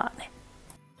detail on it.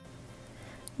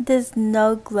 The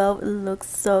snow globe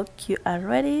looks so cute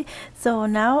already. So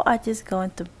now I'm just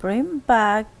going to bring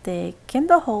back the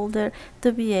candle holder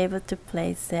to be able to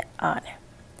place it on it.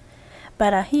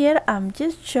 But here I'm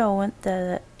just showing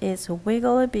that it's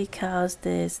wiggly because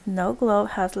the snow globe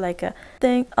has like a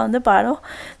thing on the bottom,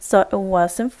 so it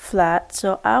wasn't flat.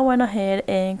 So I went ahead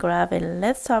and grabbed a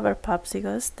leftover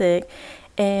popsicle stick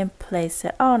and place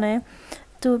it on it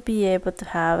to be able to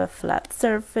have a flat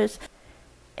surface.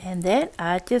 And then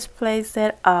I just place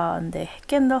it on the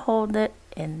candle holder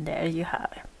and there you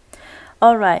have it.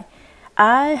 Alright,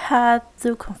 I had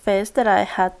to confess that I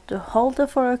had to hold it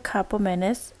for a couple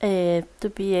minutes to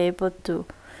be able to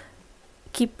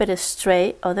keep it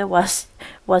straight, otherwise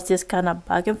was just kind of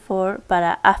back and forth,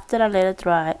 but after I let it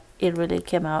dry it really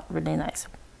came out really nice.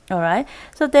 Alright,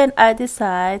 so then I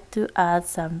decided to add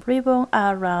some ribbon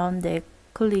around the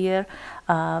clear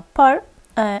part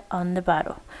on the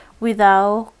bottom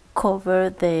without cover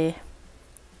the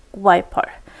white part.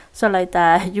 So like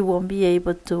that you won't be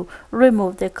able to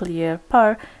remove the clear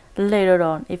part later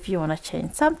on if you want to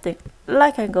change something,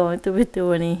 like I'm going to be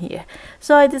doing in here.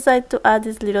 So I decided to add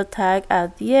this little tag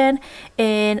at the end,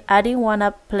 and I didn't want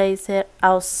to place it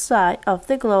outside of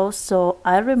the globe, so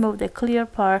I removed the clear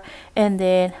part, and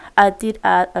then I did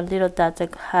add a little dot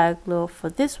of hot glue for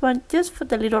this one, just for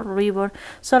the little ribbon,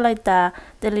 so like that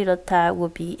the little tag will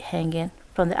be hanging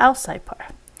from the outside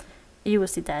part. You will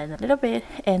see that in a little bit,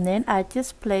 and then I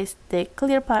just placed the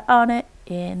clear part on it,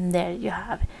 and there you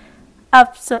have it.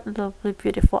 Absolutely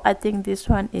beautiful. I think this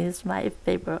one is my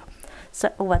favorite. So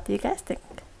what do you guys think?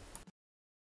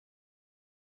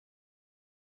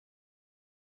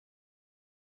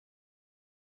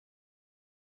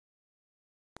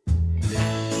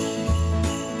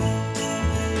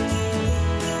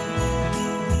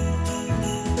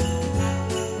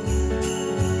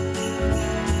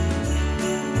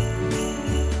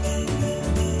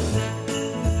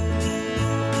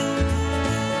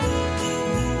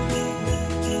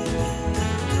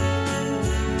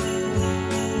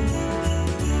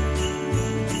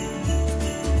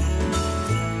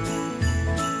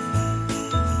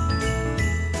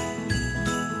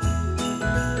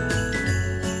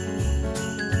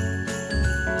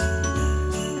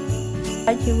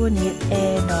 you will need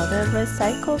another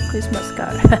recycled Christmas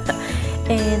card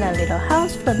and a little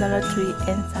house from Dollar Tree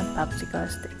and some popsicle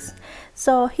sticks.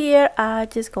 So here I'm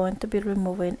just going to be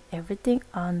removing everything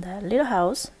on the little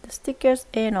house, the stickers,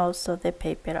 and also the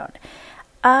paper on it.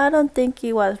 I don't think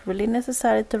it was really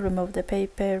necessary to remove the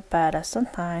paper, but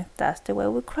sometimes that's the way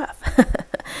we craft.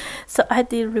 So I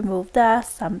did remove that.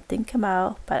 Something came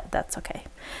out, but that's okay.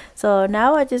 So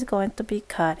now I'm just going to be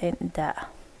cutting the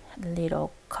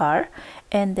little card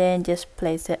and then just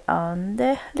place it on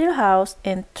the little house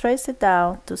and trace it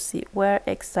down to see where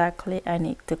exactly I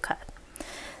need to cut.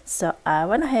 So I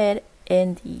went ahead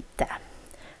and did that.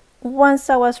 Once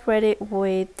I was ready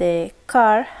with the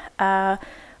card, I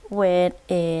went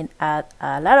and add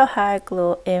a lot of hot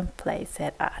glue and place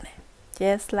it on it,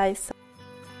 just like so.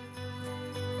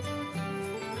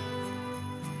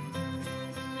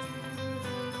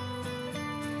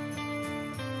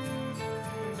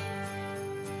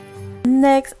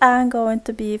 Next, I'm going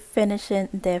to be finishing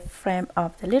the frame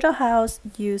of the little house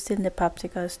using the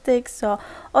popsicle sticks. So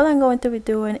all I'm going to be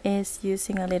doing is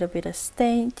using a little bit of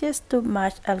stain just to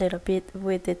match a little bit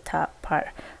with the top part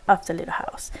of the little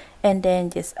house, and then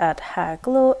just add hot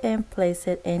glue and place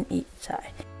it in each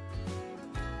side.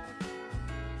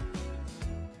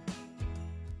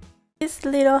 This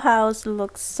little house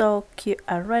looks so cute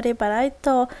already, but I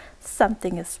thought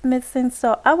something is missing,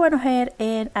 so I went ahead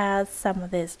and add some of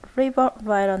this ribbon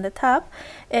right on the top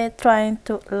and trying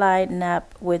to line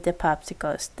up with the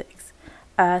popsicle sticks,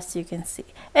 as you can see.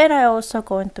 And I also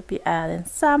going to be adding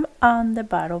some on the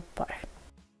bottom part.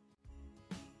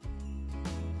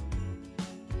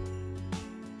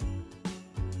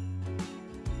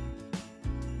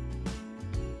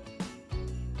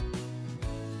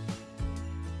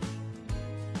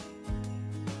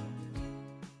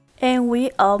 And we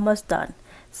almost done.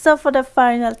 So for the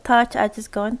final touch, I'm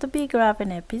just going to be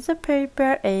grabbing a piece of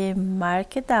paper and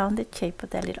mark it down the shape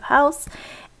of the little house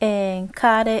and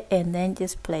cut it, and then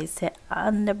just place it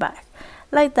on the back.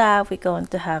 Like that, we're going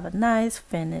to have a nice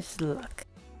finished look.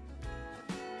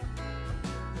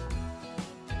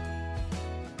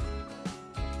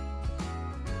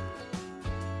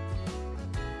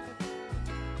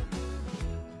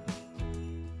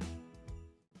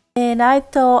 And I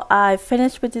thought I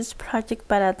finished with this project,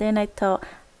 but then I thought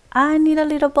I need a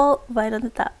little bow right on the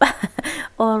top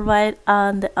or right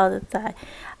on the other side.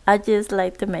 I just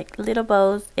like to make little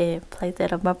bows and place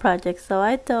it on my project, so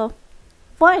I thought,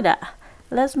 why not?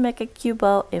 Let's make a cute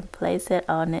bow and place it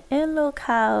on it, and look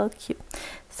how cute.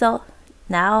 So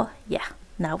now, yeah,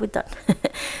 now we're done.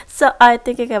 So I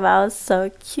think it came out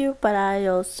so cute, but I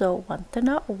also want to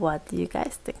know, what do you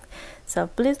guys think? So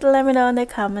please let me know in the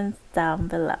comments down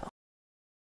below.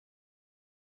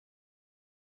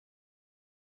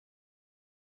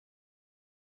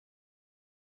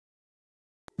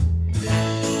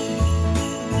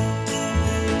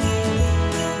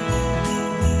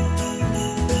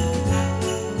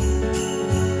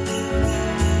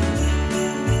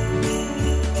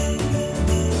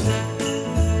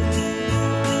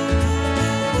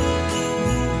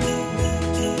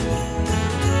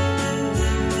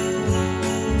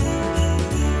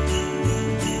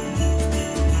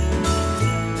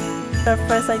 The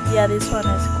first idea, this one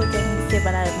is quick and easy,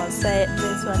 but I must say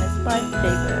this one is my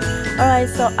favorite. Alright,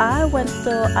 so I went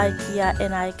to IKEA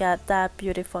and I got that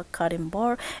beautiful cutting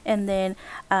board, and then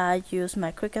I used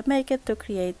my Cricut Maker to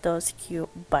create those cute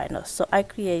vinyls. So I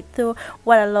create two.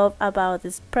 What I love about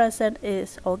this present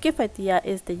is, or gift idea,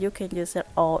 is that you can use it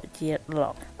all year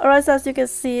long. Alright, so as you can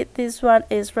see, this one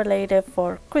is related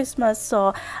for Christmas,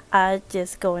 so I'm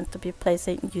just going to be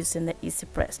placing using the Easy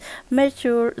Press. Make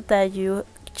sure that you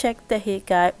check the heat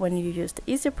guide when you use the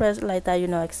Easy Press, like that you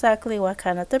know exactly what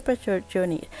kind of temperature you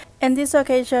need. In this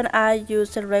occasion, I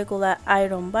used a regular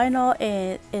iron vinyl,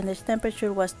 and the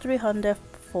temperature was 300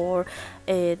 for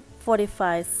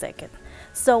 45 seconds.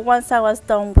 So once I was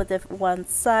done with the one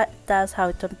side, that's how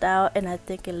it turned out, and I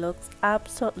think it looks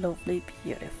absolutely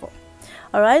beautiful.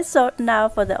 Alright, so now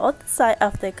for the other side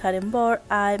of the cutting board,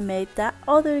 I made that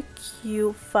other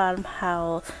cute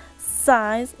farmhouse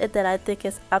signs that I think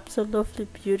is absolutely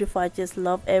beautiful. I just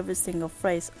love every single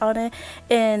phrase on it.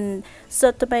 And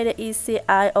so to make it easy,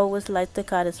 I always like to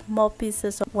cut small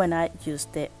pieces when I use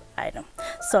the item.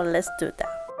 So let's do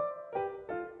that.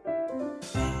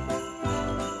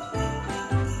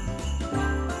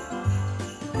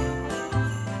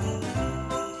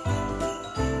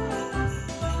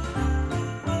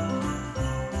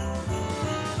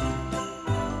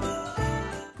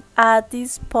 At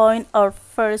this point, our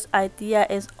first idea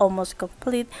is almost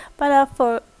complete, but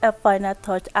for a final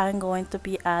touch, I'm going to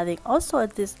be adding also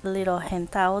this little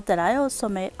hand towel that I also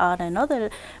made on another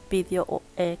video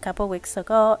a couple weeks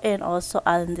ago, and also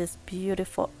adding this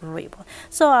beautiful ribbon.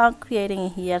 So I'm creating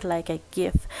here like a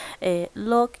gift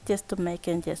look, just to make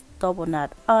it just double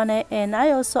knot on it, and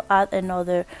I also add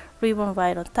another ribbon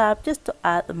right on top just to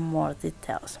add more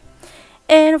details.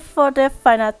 And for the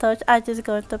final touch, I'm just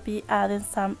going to be adding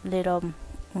some little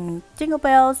jingle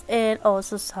bells and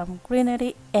also some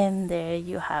greenery, and there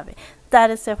you have it. That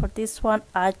is it for this one.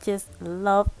 I just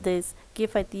love this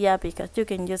gift idea because you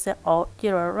can use it all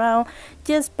year around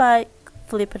just by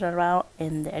flipping around,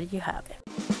 and there you have it.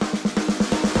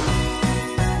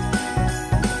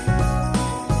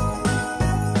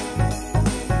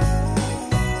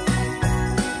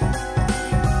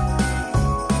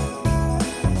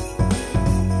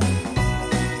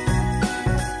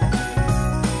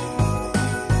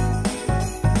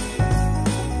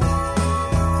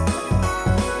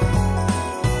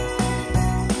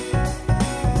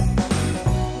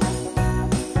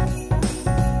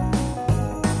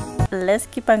 Let's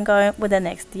keep on going with the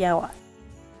next DIY.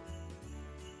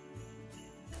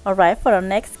 Alright, for our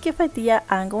next gift idea,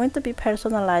 I'm going to be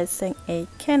personalizing a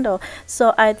candle.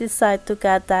 So I decided to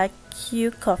get that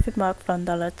cute coffee mug from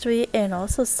Dollar Tree and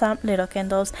also some little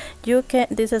candles. You can,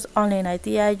 this is only an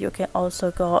idea, you can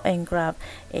also go and grab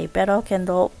a better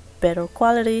candle, better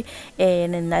quality,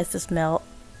 and a nice smell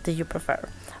that you prefer.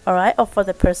 Alright, or for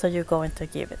the person you're going to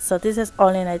give it. So this is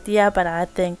only an idea, but I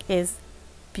think it's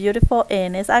beautiful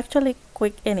and it's actually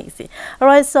quick and easy.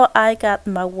 Alright, so I got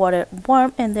my water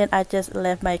warm, and then I just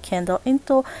left my candle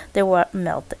until they were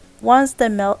melted. Once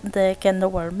the candle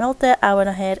were melted, I went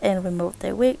ahead and removed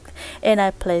the wick and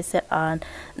I placed it on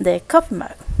the coffee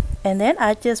mug, and then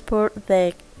I just put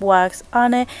the wax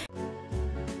on it.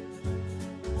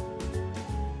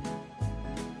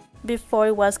 Before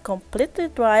it was completely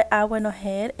dry, I went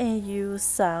ahead and used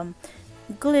some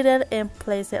glitter and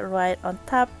place it right on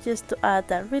top just to add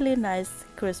that really nice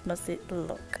Christmassy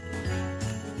look.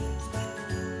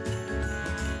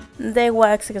 The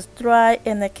wax is dry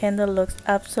and the candle looks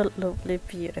absolutely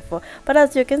beautiful. But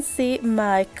as you can see,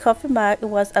 my coffee mug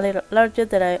was a little larger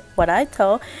than what I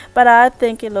thought, but I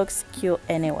think it looks cute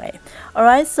anyway.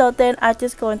 Alright, so then I'm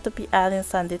just going to be adding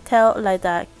some detail like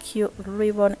that cute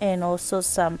ribbon and also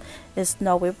some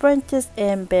snowy branches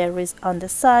and berries on the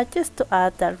side just to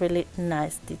add that really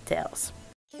nice details.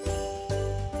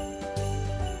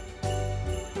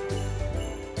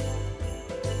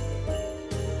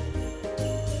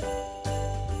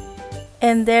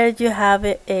 And there you have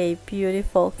it, a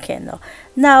beautiful candle.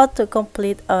 Now to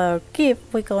complete our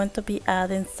gift, we're going to be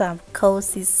adding some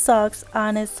cozy socks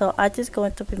on it. So I'm just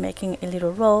going to be making a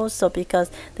little roll. So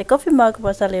because the coffee mug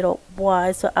was a little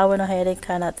wide, so I went ahead and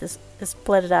kind of just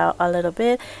split it out a little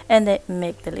bit and then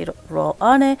make the little roll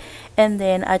on it. And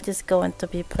then I just going to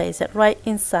be place it right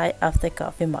inside of the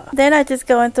coffee mug. Then I just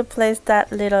going to place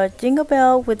that little jingle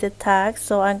bell with the tag.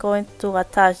 So I'm going to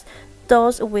attach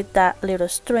those with that little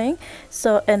string.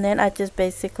 So, and then I just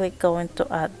basically going to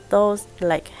add those,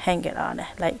 like hang it on it,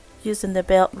 like using the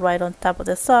belt right on top of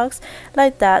the socks,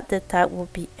 like that the tag will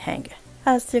be hanging,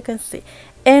 as you can see.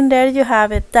 And there you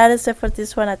have it. That is it for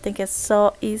this one. I think it's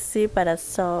so easy but a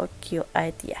so cute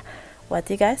idea. What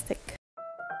do you guys think?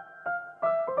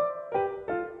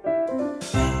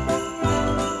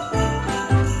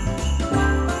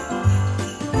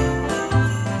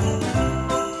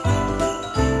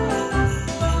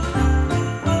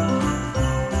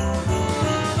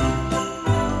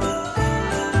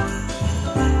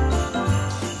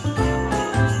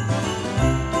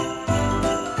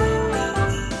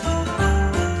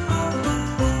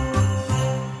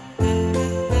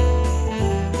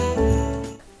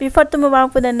 Before to move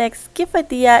on with the next gift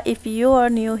idea, if you are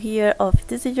new here or if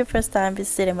this is your first time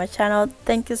visiting my channel,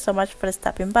 thank you so much for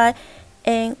stopping by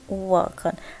and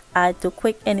welcome. I do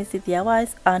quick and easy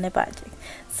DIYs on a budget.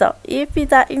 So if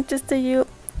that interests you,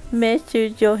 make sure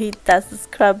you hit that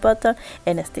subscribe button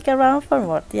and stick around for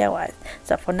more DIYs.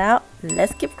 So for now,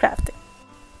 let's keep crafting.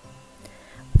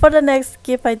 For the next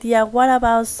gift idea, what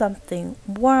about something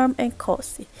warm and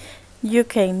cozy? You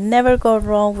can never go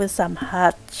wrong with some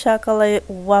hot chocolate,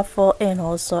 waffle, and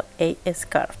also a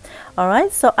scarf.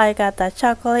 Alright, so I got that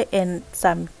chocolate and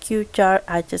some cute jar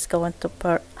I just going to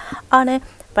put on it.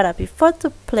 But before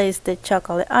to place the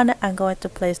chocolate on it, I'm going to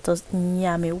place those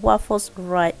yummy waffles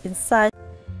right inside.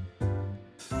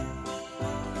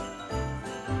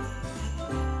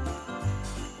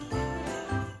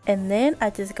 And then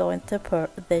I just going to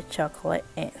put the chocolate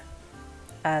in,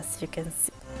 as you can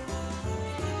see.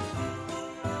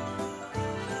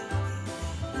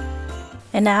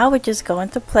 And now we're just going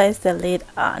to place the lid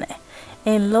on it.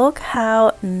 And look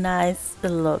how nice it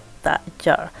looks, that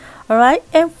jar. Alright,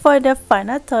 and for the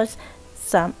final touch,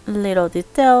 some little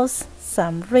details,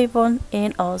 some ribbon,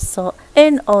 and also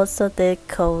the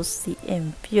cozy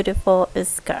and beautiful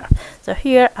scarf. So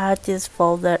here I just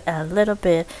folded a little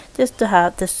bit just to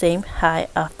have the same height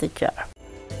of the jar.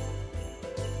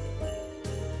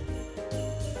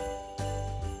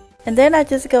 And then I'm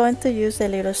just going to use a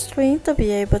little string to be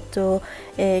able to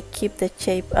keep the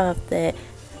shape of the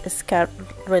scarf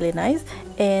really nice,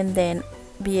 and then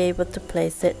be able to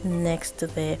place it next to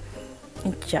the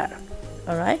jar.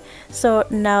 Alright, so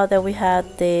now that we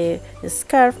have the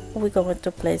scarf, we're going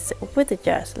to place it with the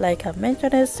jars like I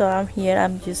mentioned. So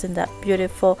I'm using that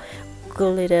beautiful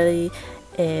glittery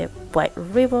white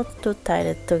ribbon to tie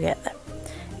it together.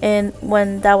 And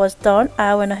when that was done,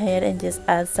 I went ahead and just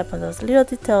add some of those little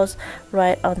details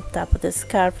right on top of the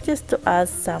scarf, just to add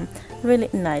some really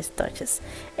nice touches.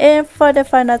 And for the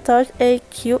final touch, a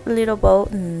cute little bow,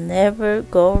 never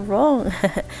go wrong.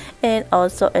 And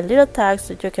also a little tag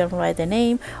so you can write the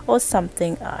name or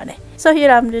something on it. So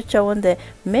here I'm just showing the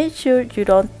make sure you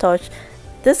don't touch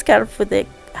the scarf with the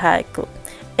hot glue.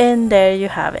 And there you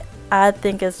have it. I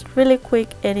think it's really quick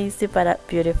and easy, but a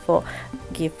beautiful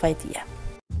gift idea.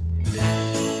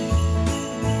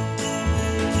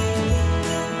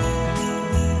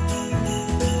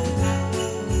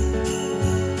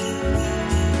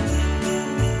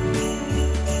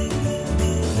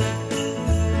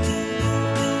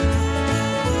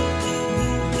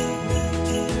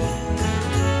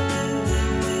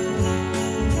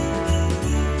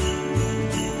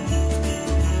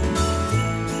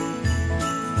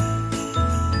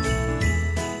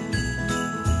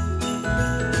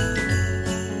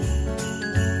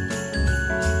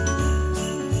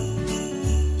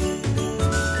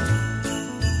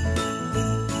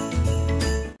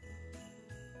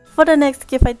 For the next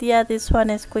gift idea, this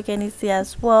one is quick and easy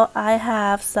as well. I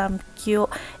have some cute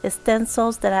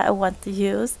stencils that I want to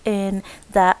use in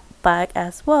that bag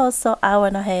as well, so I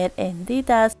went ahead and did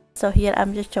that. So here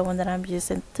I'm just showing that I'm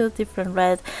using two different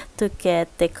reds to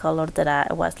get the color that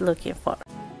I was looking for.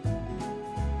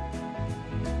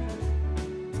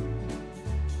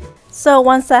 So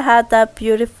once I had that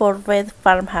beautiful red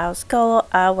farmhouse color,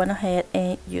 I went ahead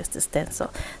and used the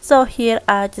stencil. So here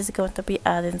I'm just going to be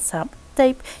adding some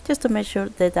tape just to make sure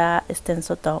that that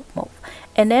stencil don't move,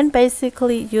 and then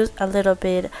basically use a little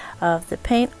bit of the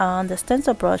paint on the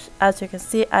stencil brush. As you can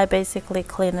see, I basically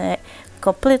cleaned it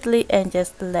completely and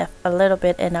just left a little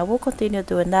bit, and I will continue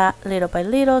doing that little by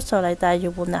little, so like that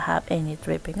you will not have any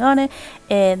dripping on it.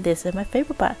 And this is my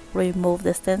favorite part, remove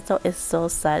the stencil. Is so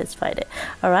satisfying.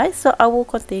 Alright, so I will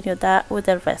continue that with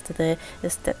the rest of the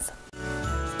stencil.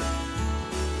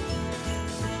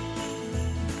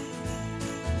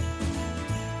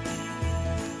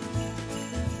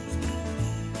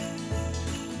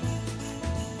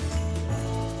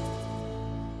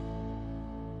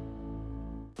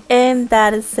 And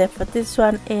that is it for this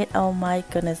one, and oh my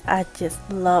goodness, I just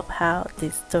love how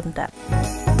this turned out.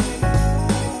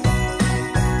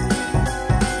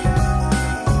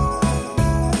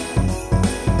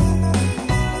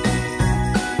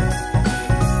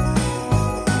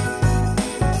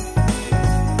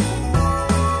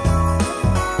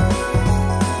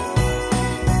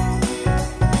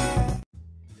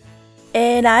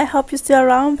 And I hope you still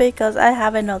around, because I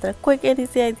have another quick and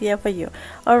easy idea for you.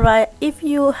 Alright, if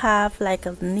you have like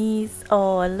a niece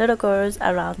or little girls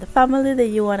around the family that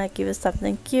you want to give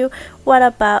something cute, what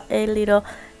about a little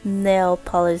nail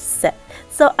polish set?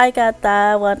 So I got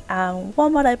that one on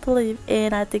Walmart, I believe,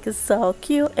 and I think it's so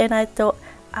cute, and I thought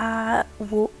I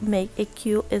would make a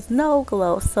cute snow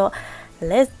globe. So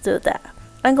let's do that.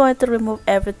 I'm going to remove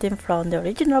everything from the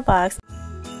original box.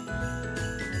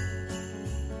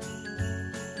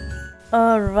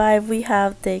 Alright, we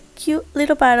have the cute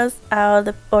little bottles out of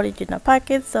the original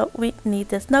packet, so we need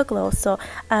the snow globe. So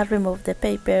I remove the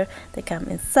paper that come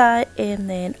inside, and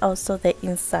then also the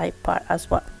inside part as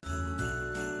well.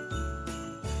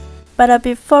 But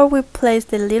before we place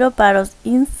the little bottles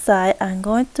inside, I'm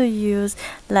going to use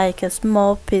like a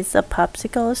small piece of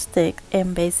popsicle stick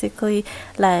and basically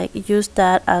like use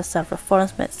that as a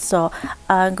reinforcement. So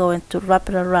I'm going to wrap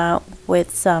it around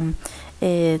with some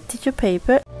tissue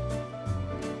paper.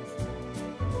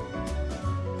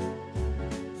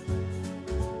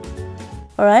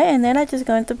 Alright, and then I'm just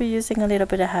going to be using a little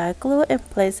bit of hot glue and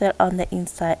place it on the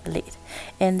inside lid.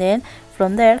 And then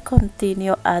from there,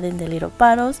 continue adding the little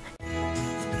bottles.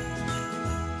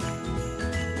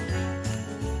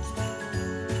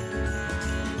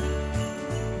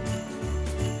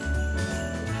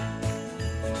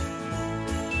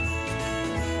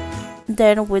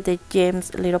 Then with the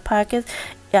James little packets,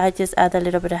 I just add a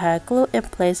little bit of hot glue and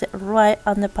place it right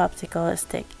on the popsicle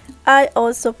stick. I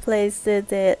also placed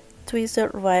the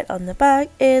tweezer right on the back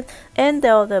and the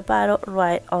other bottle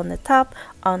right on the top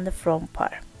on the front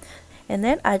part. And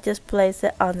then I just place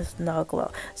it on the snow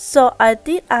globe. So I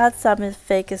did add some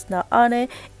fake snow on it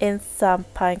and some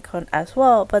pine cone as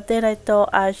well, but then I thought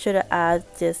I should add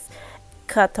just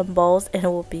cotton balls and it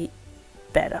will be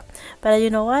better. But you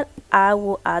know what, I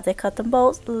will add the cotton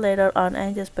balls later on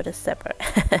and just put it separate.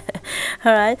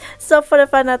 Alright, so for the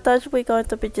final touch, we're going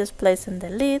to be just placing the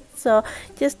lid. So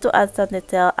just to add some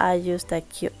detail, I used a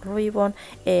cute ribbon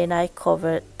and I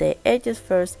covered the edges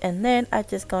first, and then I'm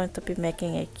just going to be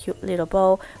making a cute little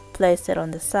bow, place it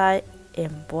on the side,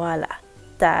 and voila,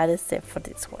 that is it for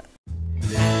this one.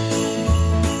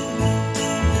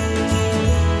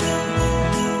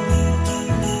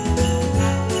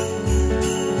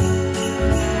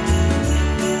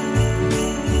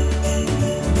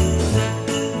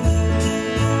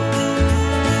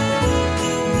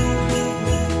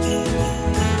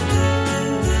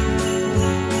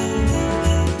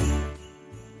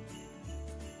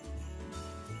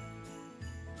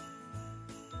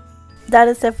 That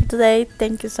is it for today.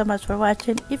 Thank you so much for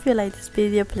watching. If you like this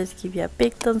video, please give it a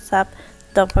big thumbs up.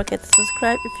 Don't forget to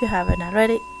subscribe if you haven't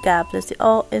already. God bless you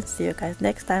all and see you guys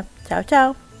next time. Ciao,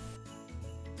 ciao.